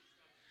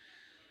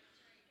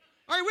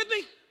 Are you with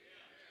me?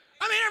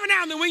 I mean, every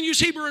now and then we can use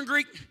Hebrew and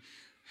Greek.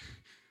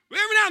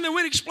 Every now and then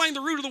we explain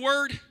the root of the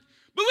word.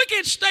 But we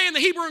can't stay in the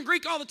Hebrew and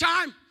Greek all the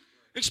time.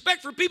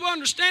 Expect for people to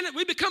understand it.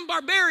 We become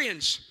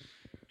barbarians.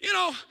 You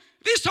know,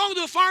 if he's talking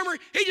to a farmer,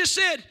 he just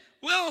said,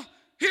 well,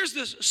 here's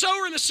the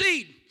sower and the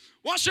seed.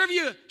 Whatsoever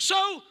you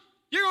sow,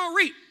 you're going to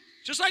reap.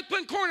 Just like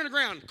putting corn in the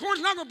ground.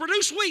 Corn's not going to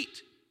produce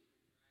wheat.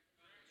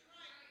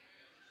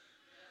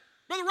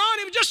 Brother Ron,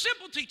 it was just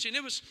simple teaching.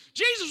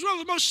 Jesus was one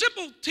of the most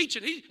simple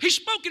teaching. He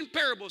spoke in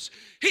parables.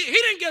 He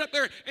didn't get up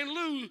there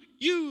and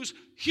use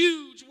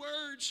huge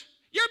words.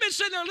 You ever been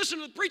sitting there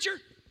listening to the preacher?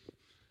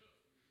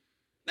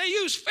 They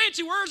use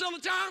fancy words all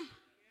the time.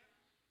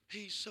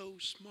 He's so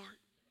smart.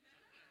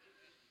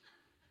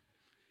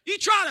 You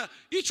try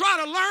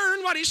to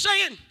learn what he's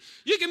saying.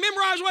 You can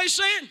memorize what he's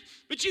saying,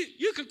 but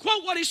you can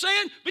quote what he's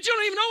saying, but you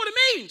don't even know what it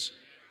means.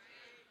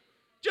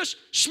 Just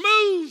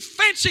smooth,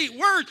 fancy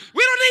words.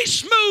 We don't need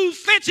smooth,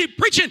 fancy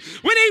preaching.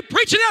 We need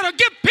preaching that'll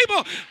give people,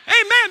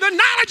 amen, the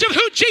knowledge of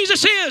who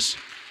Jesus is.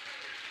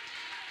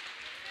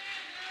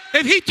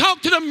 If he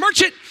talked to the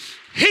merchant,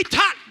 he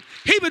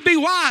would be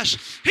wise.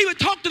 He would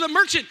talk to the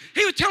merchant.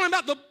 He would tell him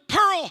about the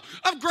pearl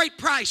of great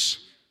price.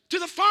 To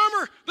the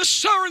farmer, the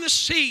sower, and the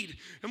seed.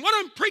 And what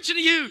I'm preaching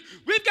to you,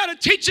 we've got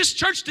to teach this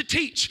church to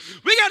teach.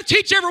 We got to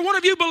teach every one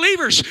of you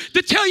believers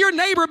to tell your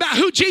neighbor about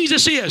who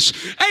Jesus is.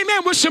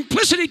 Amen. With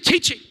simplicity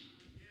teaching.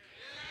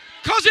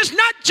 Because it's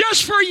not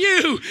just for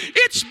you.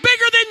 It's bigger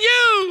than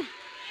you.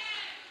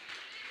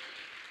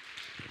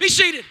 Be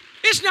seated.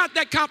 It's not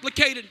that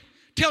complicated.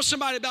 Tell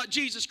somebody about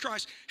Jesus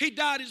Christ. He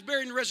died, is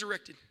buried, and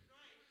resurrected.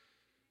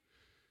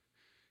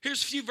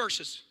 Here's a few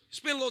verses.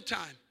 Spend a little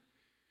time.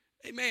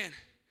 Amen.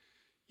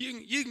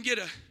 You can get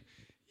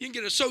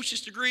an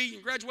associate's degree. You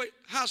can graduate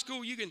high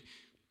school. You can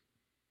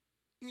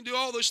do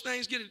all those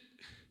things. Get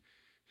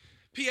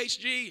a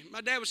PhD.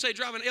 My dad would say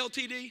drive an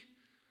LTD.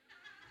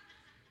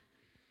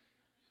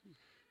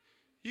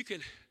 You can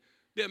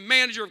be a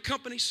manager of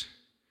companies.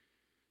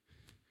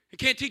 You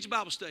can't teach a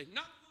Bible study.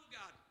 Not the will of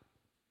God.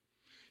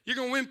 You're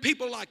going to win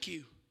people like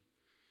you.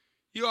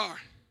 You are.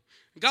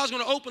 And God's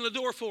going to open the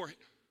door for it.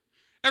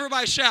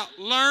 Everybody shout,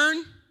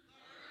 learn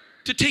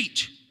to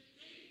teach.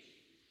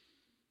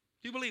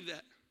 Do you believe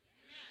that?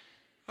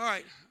 All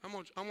right, I'm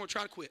going to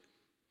try to quit.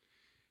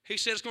 He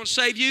said it's going to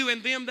save you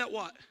and them that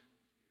what?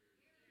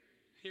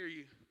 Hear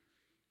you.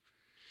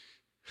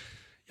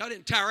 Y'all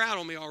didn't tire out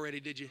on me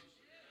already, did you?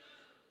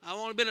 I've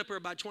only been up here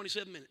about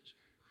 27 minutes.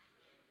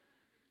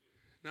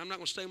 Now I'm not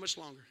going to stay much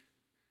longer.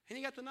 And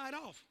you got the night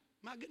off.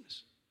 My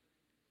goodness.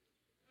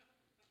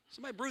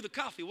 Somebody brew the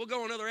coffee. We'll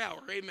go another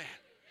hour. Amen.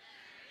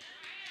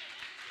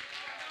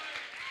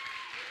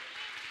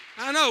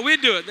 I know, we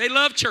do it. They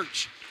love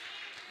church.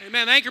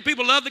 Amen. The Anchor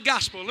people love the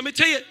gospel. Let me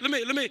tell you,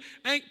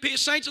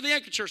 saints of the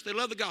Anchor Church, they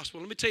love the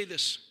gospel. Let me tell you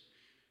this.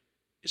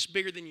 It's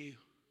bigger than you.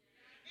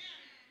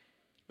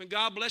 When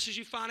God blesses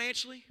you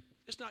financially,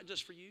 it's not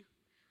just for you.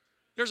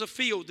 There's a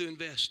field to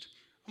invest.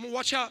 I'm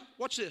going to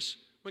watch this.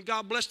 When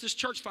God blessed this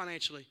church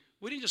financially,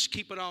 we didn't just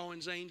keep it all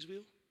in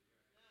Zanesville.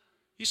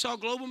 You saw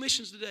global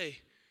missions today.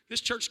 This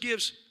church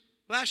gives,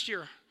 last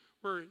year,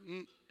 we're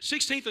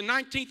 16th and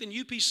 19th in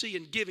UPC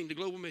in giving to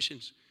global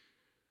missions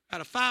out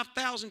of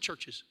 5,000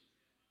 churches.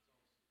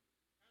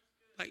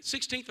 Like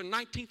 16th or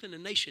 19th in the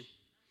nation.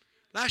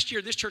 Last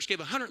year, this church gave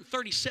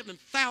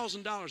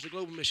 $137,000 to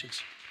global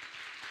missions.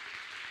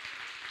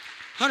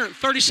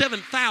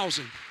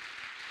 $137,000.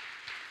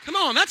 Come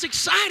on, that's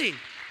exciting.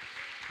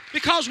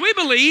 Because we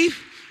believe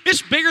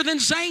it's bigger than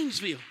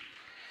Zanesville.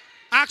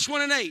 Acts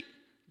 1:8.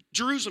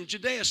 Jerusalem,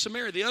 Judea,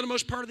 Samaria, the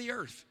uttermost part of the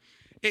earth.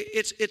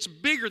 It's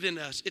bigger than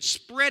us. It's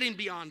spreading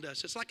beyond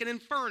us. It's like an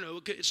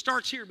inferno. It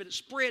starts here, but it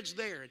spreads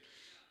there.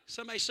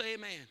 Somebody say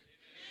amen.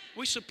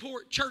 We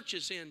support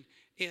churches in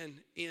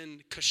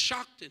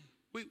Coshocton.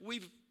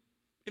 We've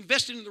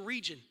invested in the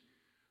region.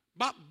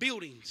 Bought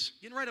buildings.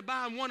 Getting ready to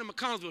buy one in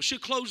McConnellsville.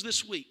 Should close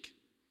this week.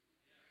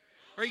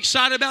 Are you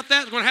excited about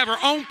that? We're going to have our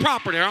own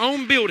property, our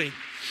own building.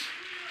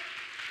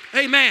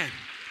 Amen.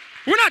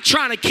 We're not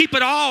trying to keep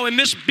it all in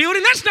this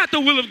building. That's not the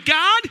will of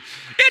God.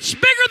 It's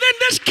bigger than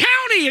this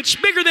county. It's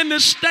bigger than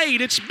this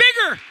state. It's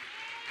bigger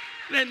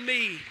than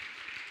me.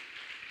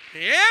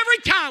 Every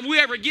time we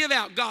ever give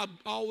out, God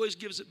always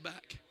gives it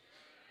back.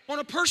 On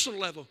a personal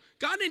level,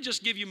 God didn't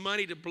just give you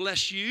money to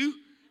bless you.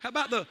 How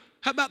about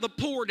the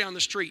poor down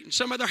the street and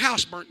some other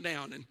house burnt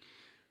down? And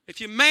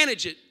if you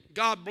manage it,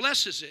 God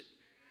blesses it.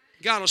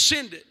 God will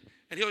send it,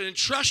 and He'll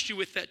entrust you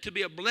with that to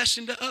be a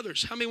blessing to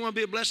others. How many want to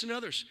be a blessing to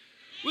others?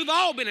 We've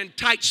all been in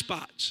tight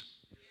spots.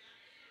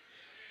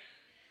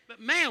 But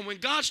man, when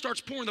God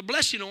starts pouring the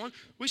blessing on,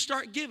 we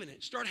start giving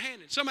it, start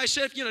handing. Somebody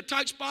said, if you're in a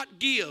tight spot,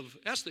 give.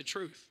 That's the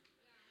truth.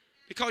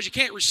 Because you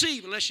can't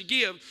receive unless you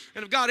give.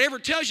 And if God ever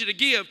tells you to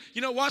give,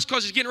 you know why? It's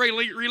because He's getting ready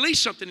to release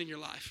something in your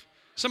life.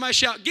 Somebody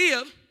shout,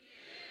 give,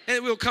 and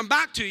it will come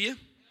back to you.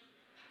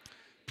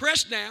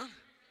 Pressed down,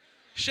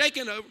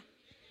 shaken over,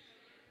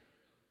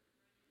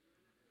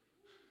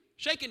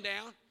 shaken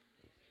down,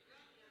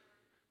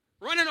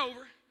 running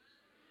over.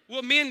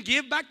 Will men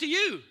give back to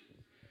you?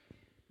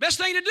 Best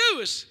thing to do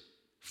is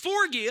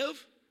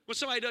forgive when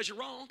somebody does you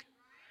wrong.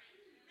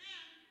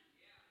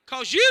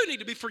 Because you need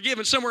to be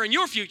forgiven somewhere in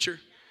your future.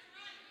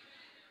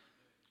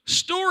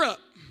 Store up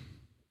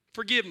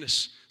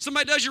forgiveness.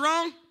 Somebody does you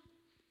wrong,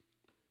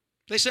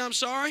 they say, I'm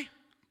sorry,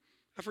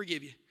 I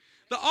forgive you.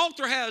 The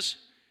altar has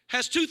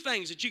two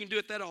things that you can do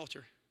at that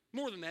altar.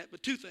 More than that,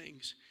 but two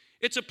things.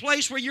 It's a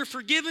place where you're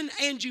forgiven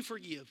and you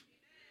forgive.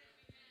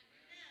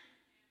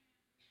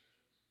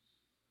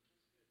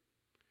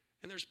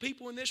 And there's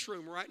people in this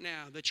room right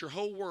now that your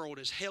whole world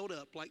is held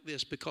up like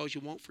this because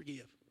you won't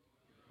forgive.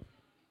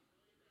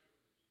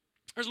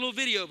 There's a little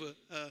video of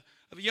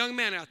a young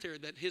man out there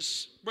that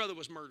his brother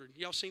was murdered.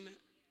 Y'all seen that?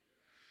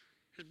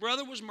 His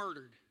brother was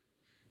murdered.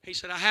 He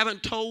said, I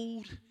haven't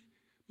told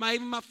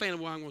even my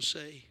family what I'm going to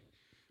say.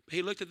 But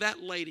he looked at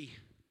that lady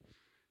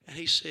and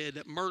he said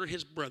that murdered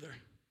his brother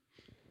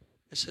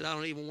and said, I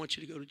don't even want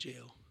you to go to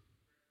jail.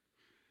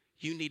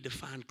 You need to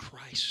find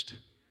Christ.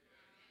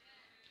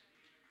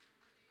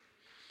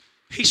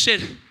 He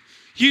said,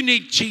 you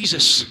need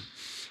Jesus.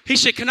 He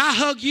said, can I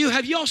hug you?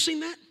 Have you all seen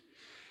that?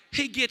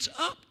 He gets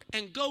up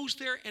and goes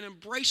there and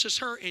embraces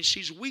her, and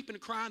she's weeping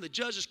and crying. The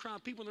judge is crying,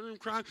 people in the room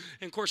crying.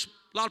 And, of course,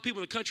 a lot of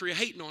people in the country are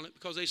hating on it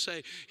because they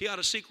say he ought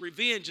to seek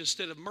revenge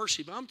instead of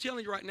mercy. But I'm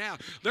telling you right now,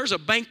 there's a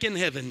bank in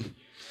heaven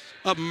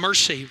of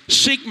mercy.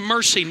 Seek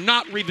mercy,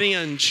 not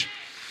revenge.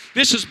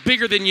 This is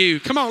bigger than you.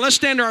 Come on, let's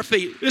stand to our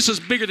feet. This is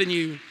bigger than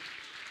you.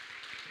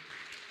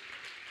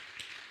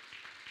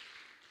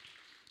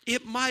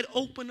 It might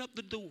open up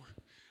the door.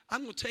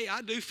 I'm going to tell you,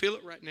 I do feel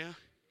it right now.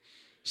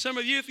 Some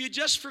of you, if you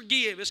just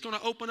forgive, it's going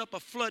to open up a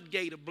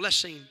floodgate of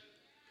blessing.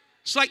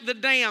 It's like the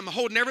dam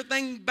holding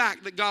everything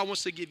back that God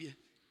wants to give you.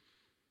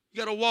 You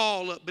got a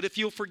wall up, but if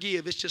you'll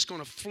forgive, it's just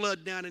going to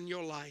flood down in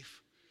your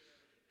life.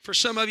 For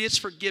some of you, it's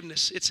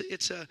forgiveness.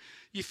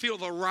 You feel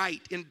the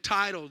right,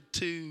 entitled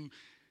to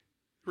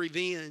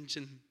revenge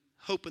and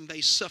hoping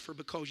they suffer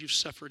because you've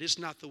suffered. It's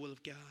not the will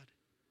of God.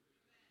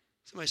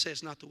 Somebody say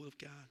it's not the will of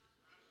God.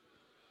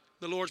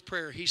 The Lord's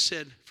Prayer, He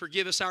said,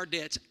 forgive us our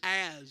debts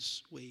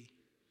as we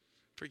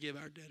forgive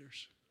our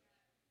debtors.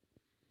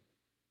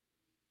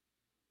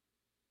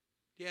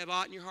 Do you have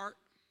aught in your heart?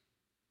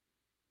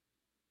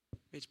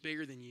 It's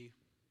bigger than you.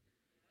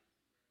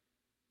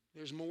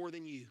 There's more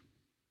than you.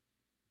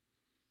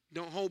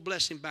 Don't hold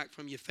blessing back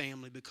from your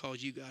family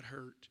because you got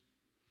hurt.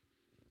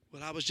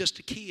 Well, I was just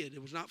a kid.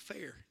 It was not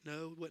fair.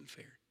 No, it wasn't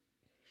fair.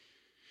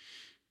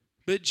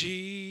 But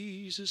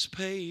Jesus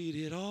paid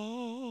it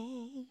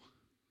all.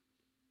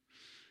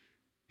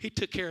 He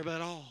took care of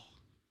it all.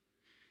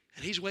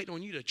 And He's waiting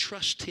on you to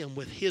trust Him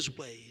with His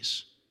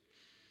ways.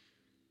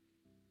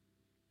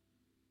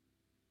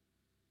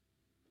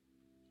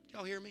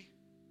 Y'all hear me?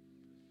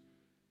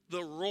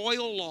 The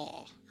royal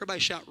law. Everybody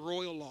shout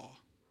royal law.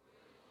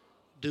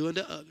 Do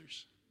unto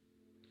others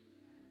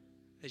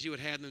as you would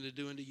have them to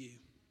do unto you.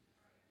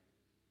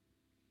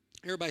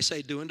 Everybody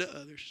say do unto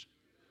others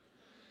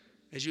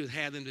as you would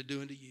have them to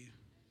do unto you.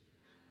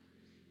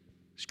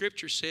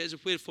 Scripture says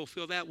if we'd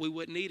fulfill that, we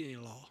wouldn't need any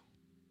law.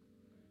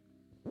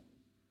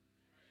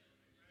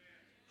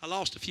 I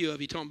lost a few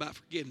of you talking about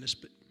forgiveness,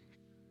 but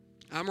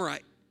I'm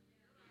right.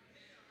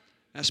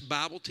 That's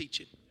Bible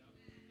teaching.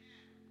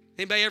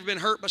 Anybody ever been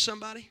hurt by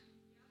somebody?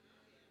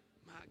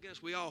 I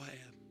guess we all have.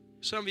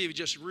 Some of you were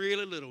just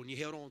really little and you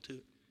held on to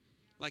it.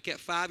 Like that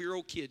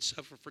 5-year-old kid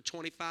suffered for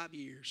 25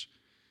 years.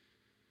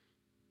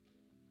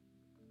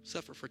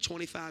 Suffered for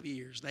 25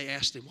 years. They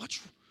asked him,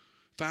 what's wrong?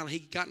 Finally, he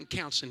got in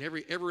counseling.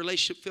 Every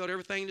relationship failed.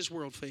 Everything in this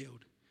world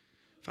failed.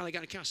 Finally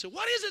got in counseling. Said,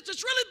 what is it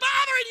that's really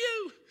bothering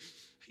you?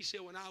 He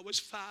said, when I was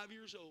 5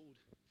 years old,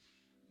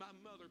 my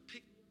mother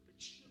picked me up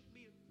and shook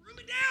me and threw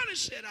me down and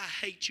said,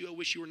 I hate you. I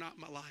wish you were not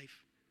in my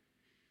life.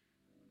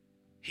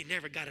 He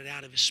never got it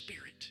out of his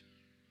spirit.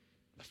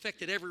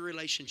 Affected every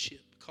relationship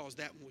because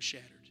that one was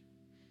shattered.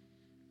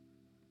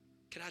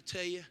 Can I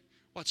tell you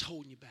what's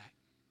holding you back?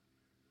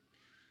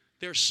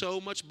 There's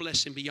so much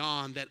blessing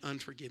beyond that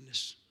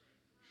unforgiveness.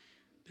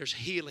 There's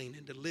healing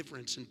and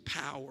deliverance and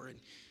power. And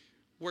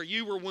where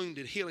you were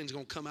wounded, healing's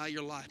going to come out of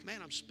your life. Man,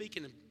 I'm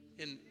speaking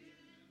in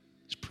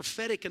this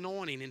prophetic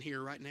anointing in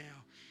here right now.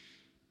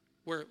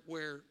 Where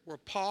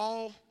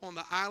Paul on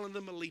the island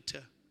of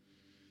Melita,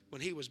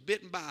 when he was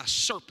bitten by a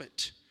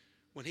serpent,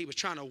 when he was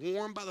trying to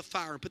warm by the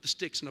fire and put the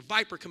sticks, and a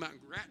viper come out and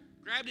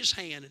grabbed his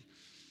hand, and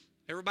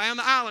everybody on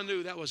the island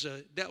knew that was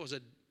a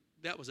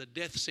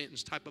death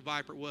sentence type of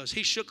viper it was.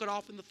 He shook it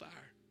off in the fire,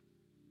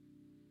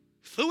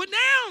 threw it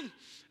down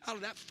out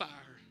of that fire,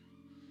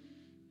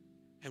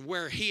 and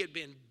where he had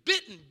been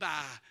bitten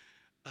by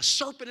a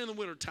serpent in the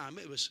wintertime,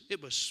 it was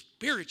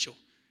spiritual.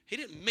 He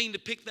didn't mean to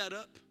pick that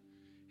up.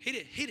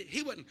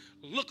 He wasn't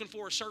looking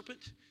for a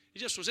serpent.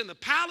 He just was in the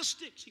pile of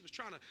sticks he was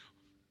trying to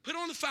put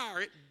on the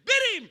fire. It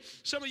bit him.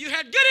 Some of you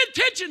had good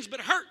intentions, but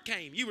hurt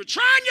came. You were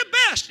trying your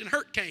best, and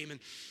hurt came. And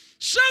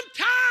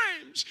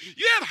sometimes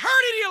you have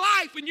hurt in your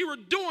life when you were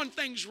doing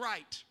things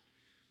right.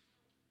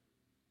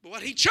 But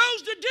what he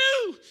chose to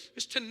do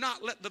is to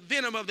not let the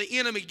venom of the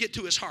enemy get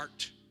to his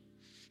heart.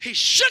 He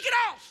shook it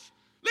off.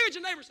 Look at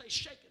your neighbor and say,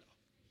 shake it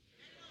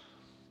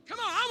off. Come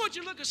on, I want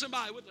you to look at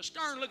somebody with a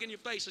stern look in your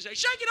face and say,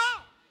 shake it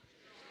off.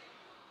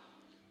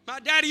 My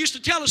daddy used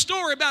to tell a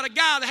story about a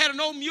guy that had an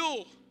old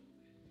mule.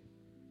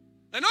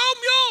 An old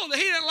mule that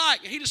he didn't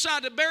like. And he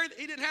decided to bury it.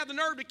 He didn't have the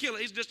nerve to kill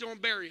it. He's just going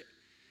to bury it.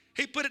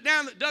 He put it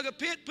down, dug a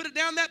pit, put it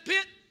down that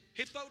pit.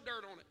 He threw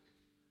dirt on it.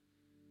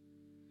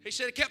 He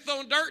said he kept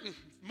throwing dirt, and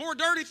more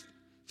dirt he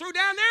threw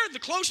down there, the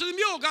closer the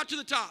mule got to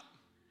the top.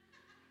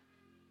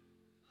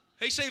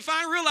 He said he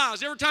finally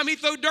realized every time he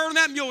threw dirt on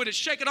that mule, he'd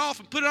shake it off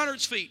and put it under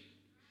its feet.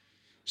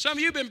 Some of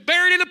you have been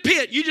buried in a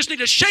pit. You just need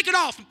to shake it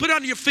off and put it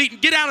under your feet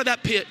and get out of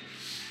that pit.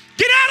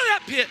 Get out of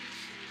that pit.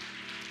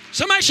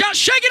 Somebody shout,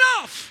 shake it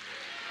off.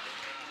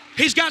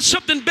 He's got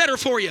something better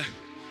for you.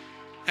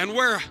 And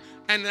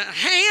the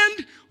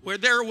hand where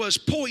there was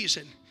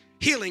poison,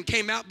 healing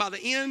came out by the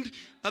end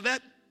of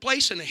that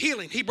place, and the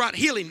healing, he brought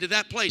healing to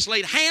that place,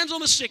 laid hands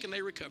on the sick, and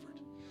they recovered.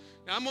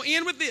 Now I'm going to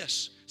end with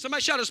this.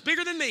 Somebody shout, it's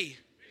bigger than me.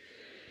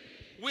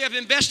 We have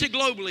invested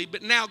globally,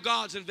 but now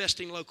God's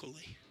investing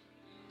locally.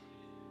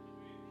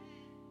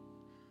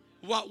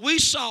 What we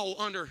saw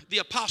under the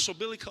Apostle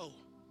Billy Cole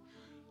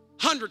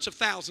hundreds of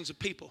thousands of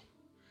people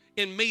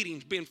in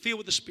meetings being filled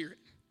with the Spirit.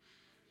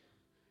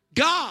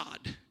 God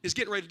is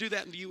getting ready to do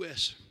that in the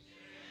U.S.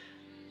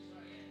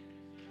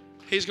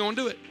 He's going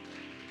to do it.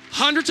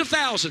 Hundreds of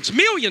thousands,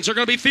 millions are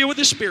going to be filled with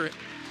the Spirit.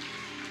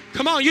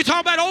 Come on, you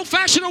talk about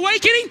old-fashioned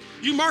awakening?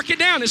 You mark it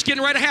down. It's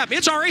getting ready to happen.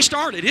 It's already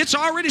started. It's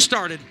already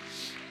started.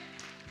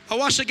 I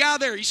watched the guy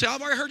there. You say,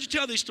 I've already heard you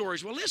tell these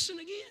stories. Well, listen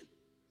again.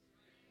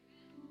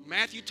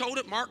 Matthew told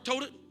it. Mark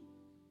told it.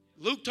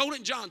 Luke told it.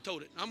 And John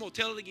told it. I'm going to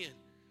tell it again.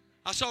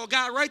 I saw a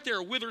guy right there,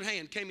 a withered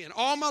hand came in.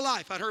 All my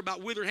life, I'd heard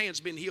about withered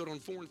hands being healed on a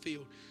foreign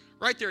field.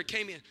 Right there, it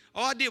came in.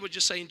 All I did was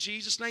just say, in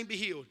Jesus' name, be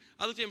healed.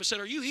 I looked at him and said,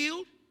 are you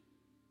healed?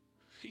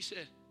 He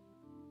said,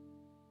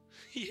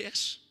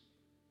 yes.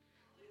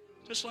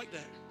 Just like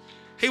that.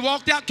 He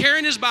walked out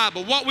carrying his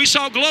Bible. What we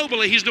saw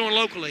globally, he's doing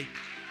locally.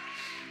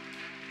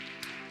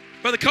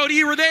 Brother Cody,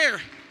 you were there.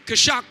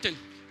 Coshocton,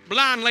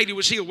 blind lady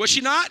was healed. Was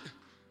she not?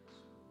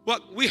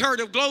 What we heard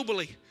of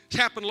globally has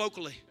happened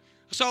locally.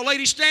 I saw a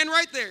lady stand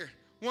right there,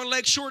 one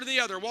leg shorter than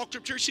the other. Walked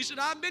up to her. She said,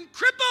 I've been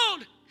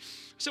crippled.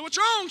 I said, what's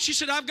wrong? She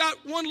said, I've got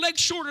one leg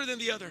shorter than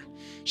the other.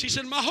 She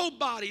said, my whole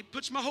body,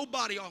 puts my whole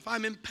body off.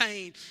 I'm in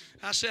pain.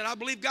 I said, I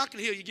believe God can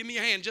heal you. Give me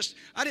your hand.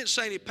 I didn't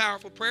say any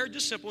powerful prayer,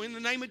 just simple. In the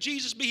name of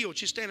Jesus, be healed.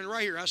 She's standing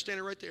right here. I was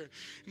standing right there.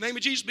 In the name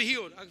of Jesus, be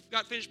healed. I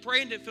got finished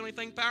praying, didn't feel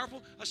anything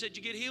powerful. I said, did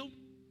you get healed?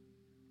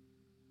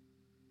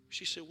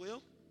 She said,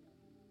 well,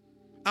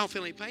 I don't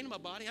feel any pain in my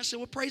body. I said,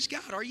 well, praise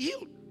God. Are you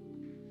healed?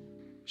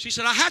 She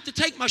said, I have to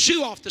take my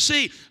shoe off to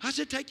see. I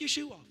said, take your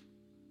shoe off.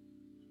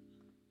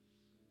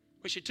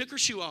 When she took her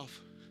shoe off,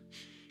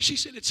 she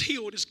said, it's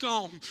healed. It's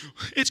gone.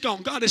 It's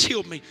gone. God has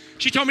healed me.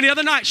 She told me the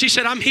other night, she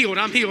said, I'm healed.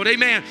 I'm healed.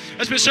 Amen.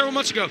 That's been several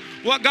months ago.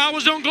 What God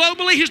was doing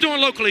globally, he's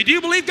doing locally. Do you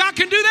believe God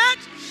can do that?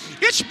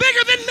 It's bigger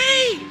than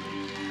me.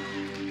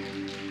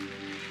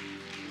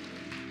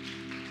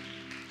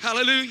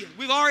 Hallelujah.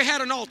 We've already had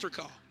an altar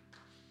call.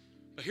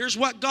 But here's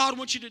what God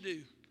wants you to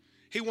do.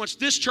 He wants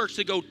this church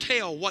to go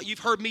tell what you've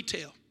heard me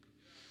tell.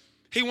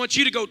 He wants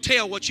you to go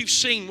tell what you've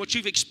seen, what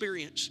you've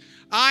experienced.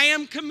 I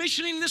am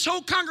commissioning this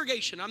whole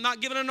congregation. I'm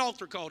not giving an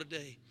altar call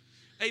today.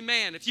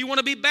 Amen. If you want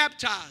to be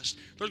baptized,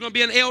 there's going to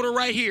be an elder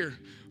right here.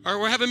 Or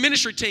we'll have a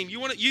ministry team.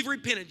 You've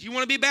repented. You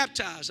want to be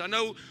baptized. I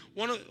know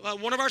one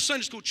of our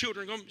Sunday school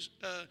children is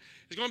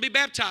going to be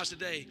baptized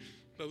today.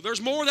 But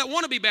there's more that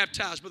want to be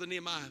baptized, Brother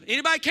Nehemiah.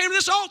 Anybody came to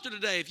this altar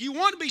today, if you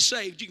want to be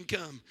saved, you can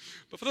come.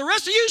 But for the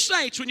rest of you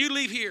saints, when you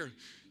leave here,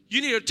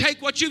 you need to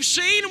take what you've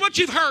seen and what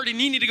you've heard,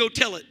 and you need to go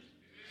tell it.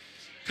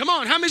 Come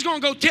on, how many's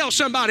going to go tell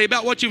somebody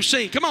about what you've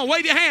seen? Come on,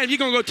 wave your hand if you're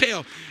going to go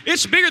tell.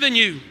 It's bigger than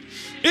you.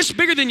 It's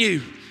bigger than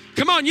you.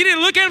 Come on, you need to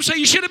look at them and say,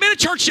 you should have been at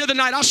church the other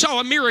night. I saw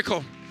a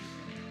miracle.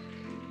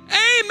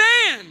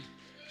 Amen.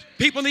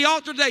 People in the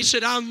altar today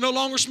said, I no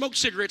longer smoke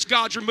cigarettes.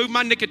 God's removed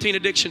my nicotine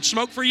addiction.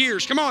 Smoked for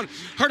years. Come on,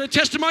 heard a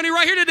testimony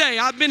right here today.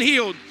 I've been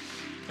healed.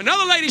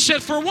 Another lady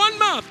said, for 1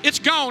 month, it's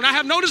gone. I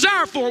have no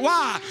desire for it.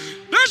 Why?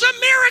 There's a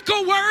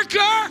miracle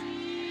worker.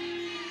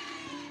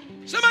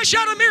 Somebody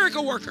shout a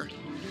miracle worker.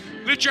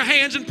 Lift your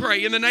hands and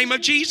pray in the name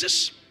of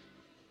Jesus.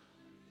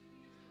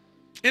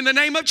 In the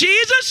name of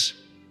Jesus,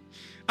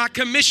 I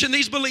commission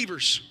these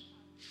believers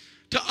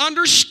to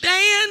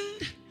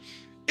understand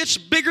it's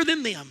bigger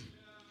than them.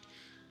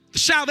 The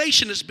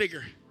salvation is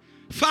bigger.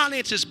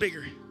 Finance is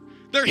bigger.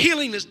 Their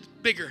healing is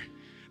bigger.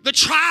 The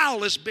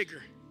trial is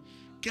bigger.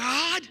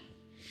 God,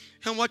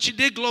 and what you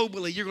did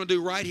globally, you're going to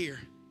do right here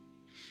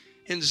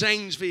in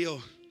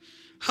Zanesville.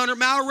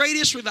 100-mile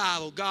radius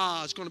revival.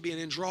 God's going to be an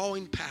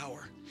indrawing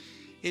power.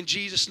 In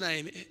Jesus'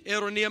 name.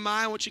 Elder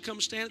Nehemiah, I want you to come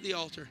and stand at the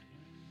altar.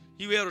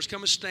 You elders,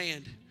 come and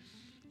stand.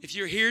 If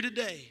you're here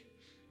today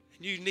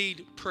and you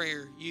need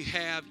prayer,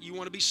 you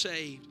want to be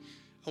saved,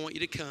 I want you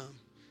to come.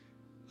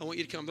 I want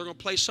you to come. They're going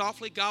to play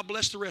softly. God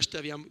bless the rest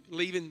of you. I'm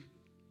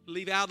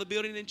leave out of the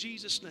building in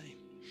Jesus' name.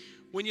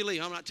 When you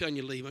leave, I'm not telling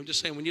you to leave. I'm just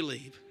saying when you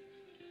leave.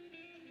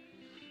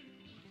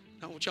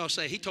 Not what y'all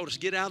say. He told us to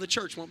get out of the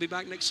church. Won't be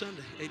back next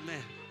Sunday.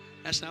 Amen.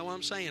 That's not what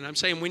I'm saying. I'm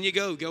saying when you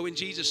go in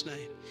Jesus'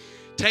 name.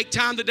 Take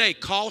time today.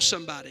 Call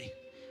somebody.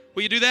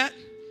 Will you do that?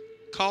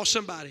 Call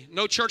somebody.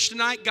 No church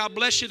tonight. God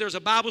bless you. There's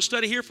a Bible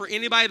study here for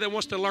anybody that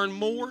wants to learn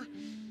more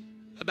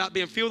about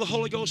being filled with the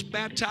Holy Ghost,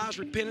 baptized,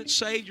 repentant,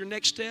 saved, your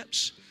next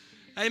steps.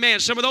 Amen.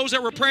 Some of those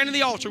that were praying in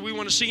the altar, we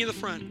want to see you in the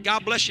front.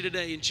 God bless you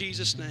today in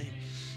Jesus' name.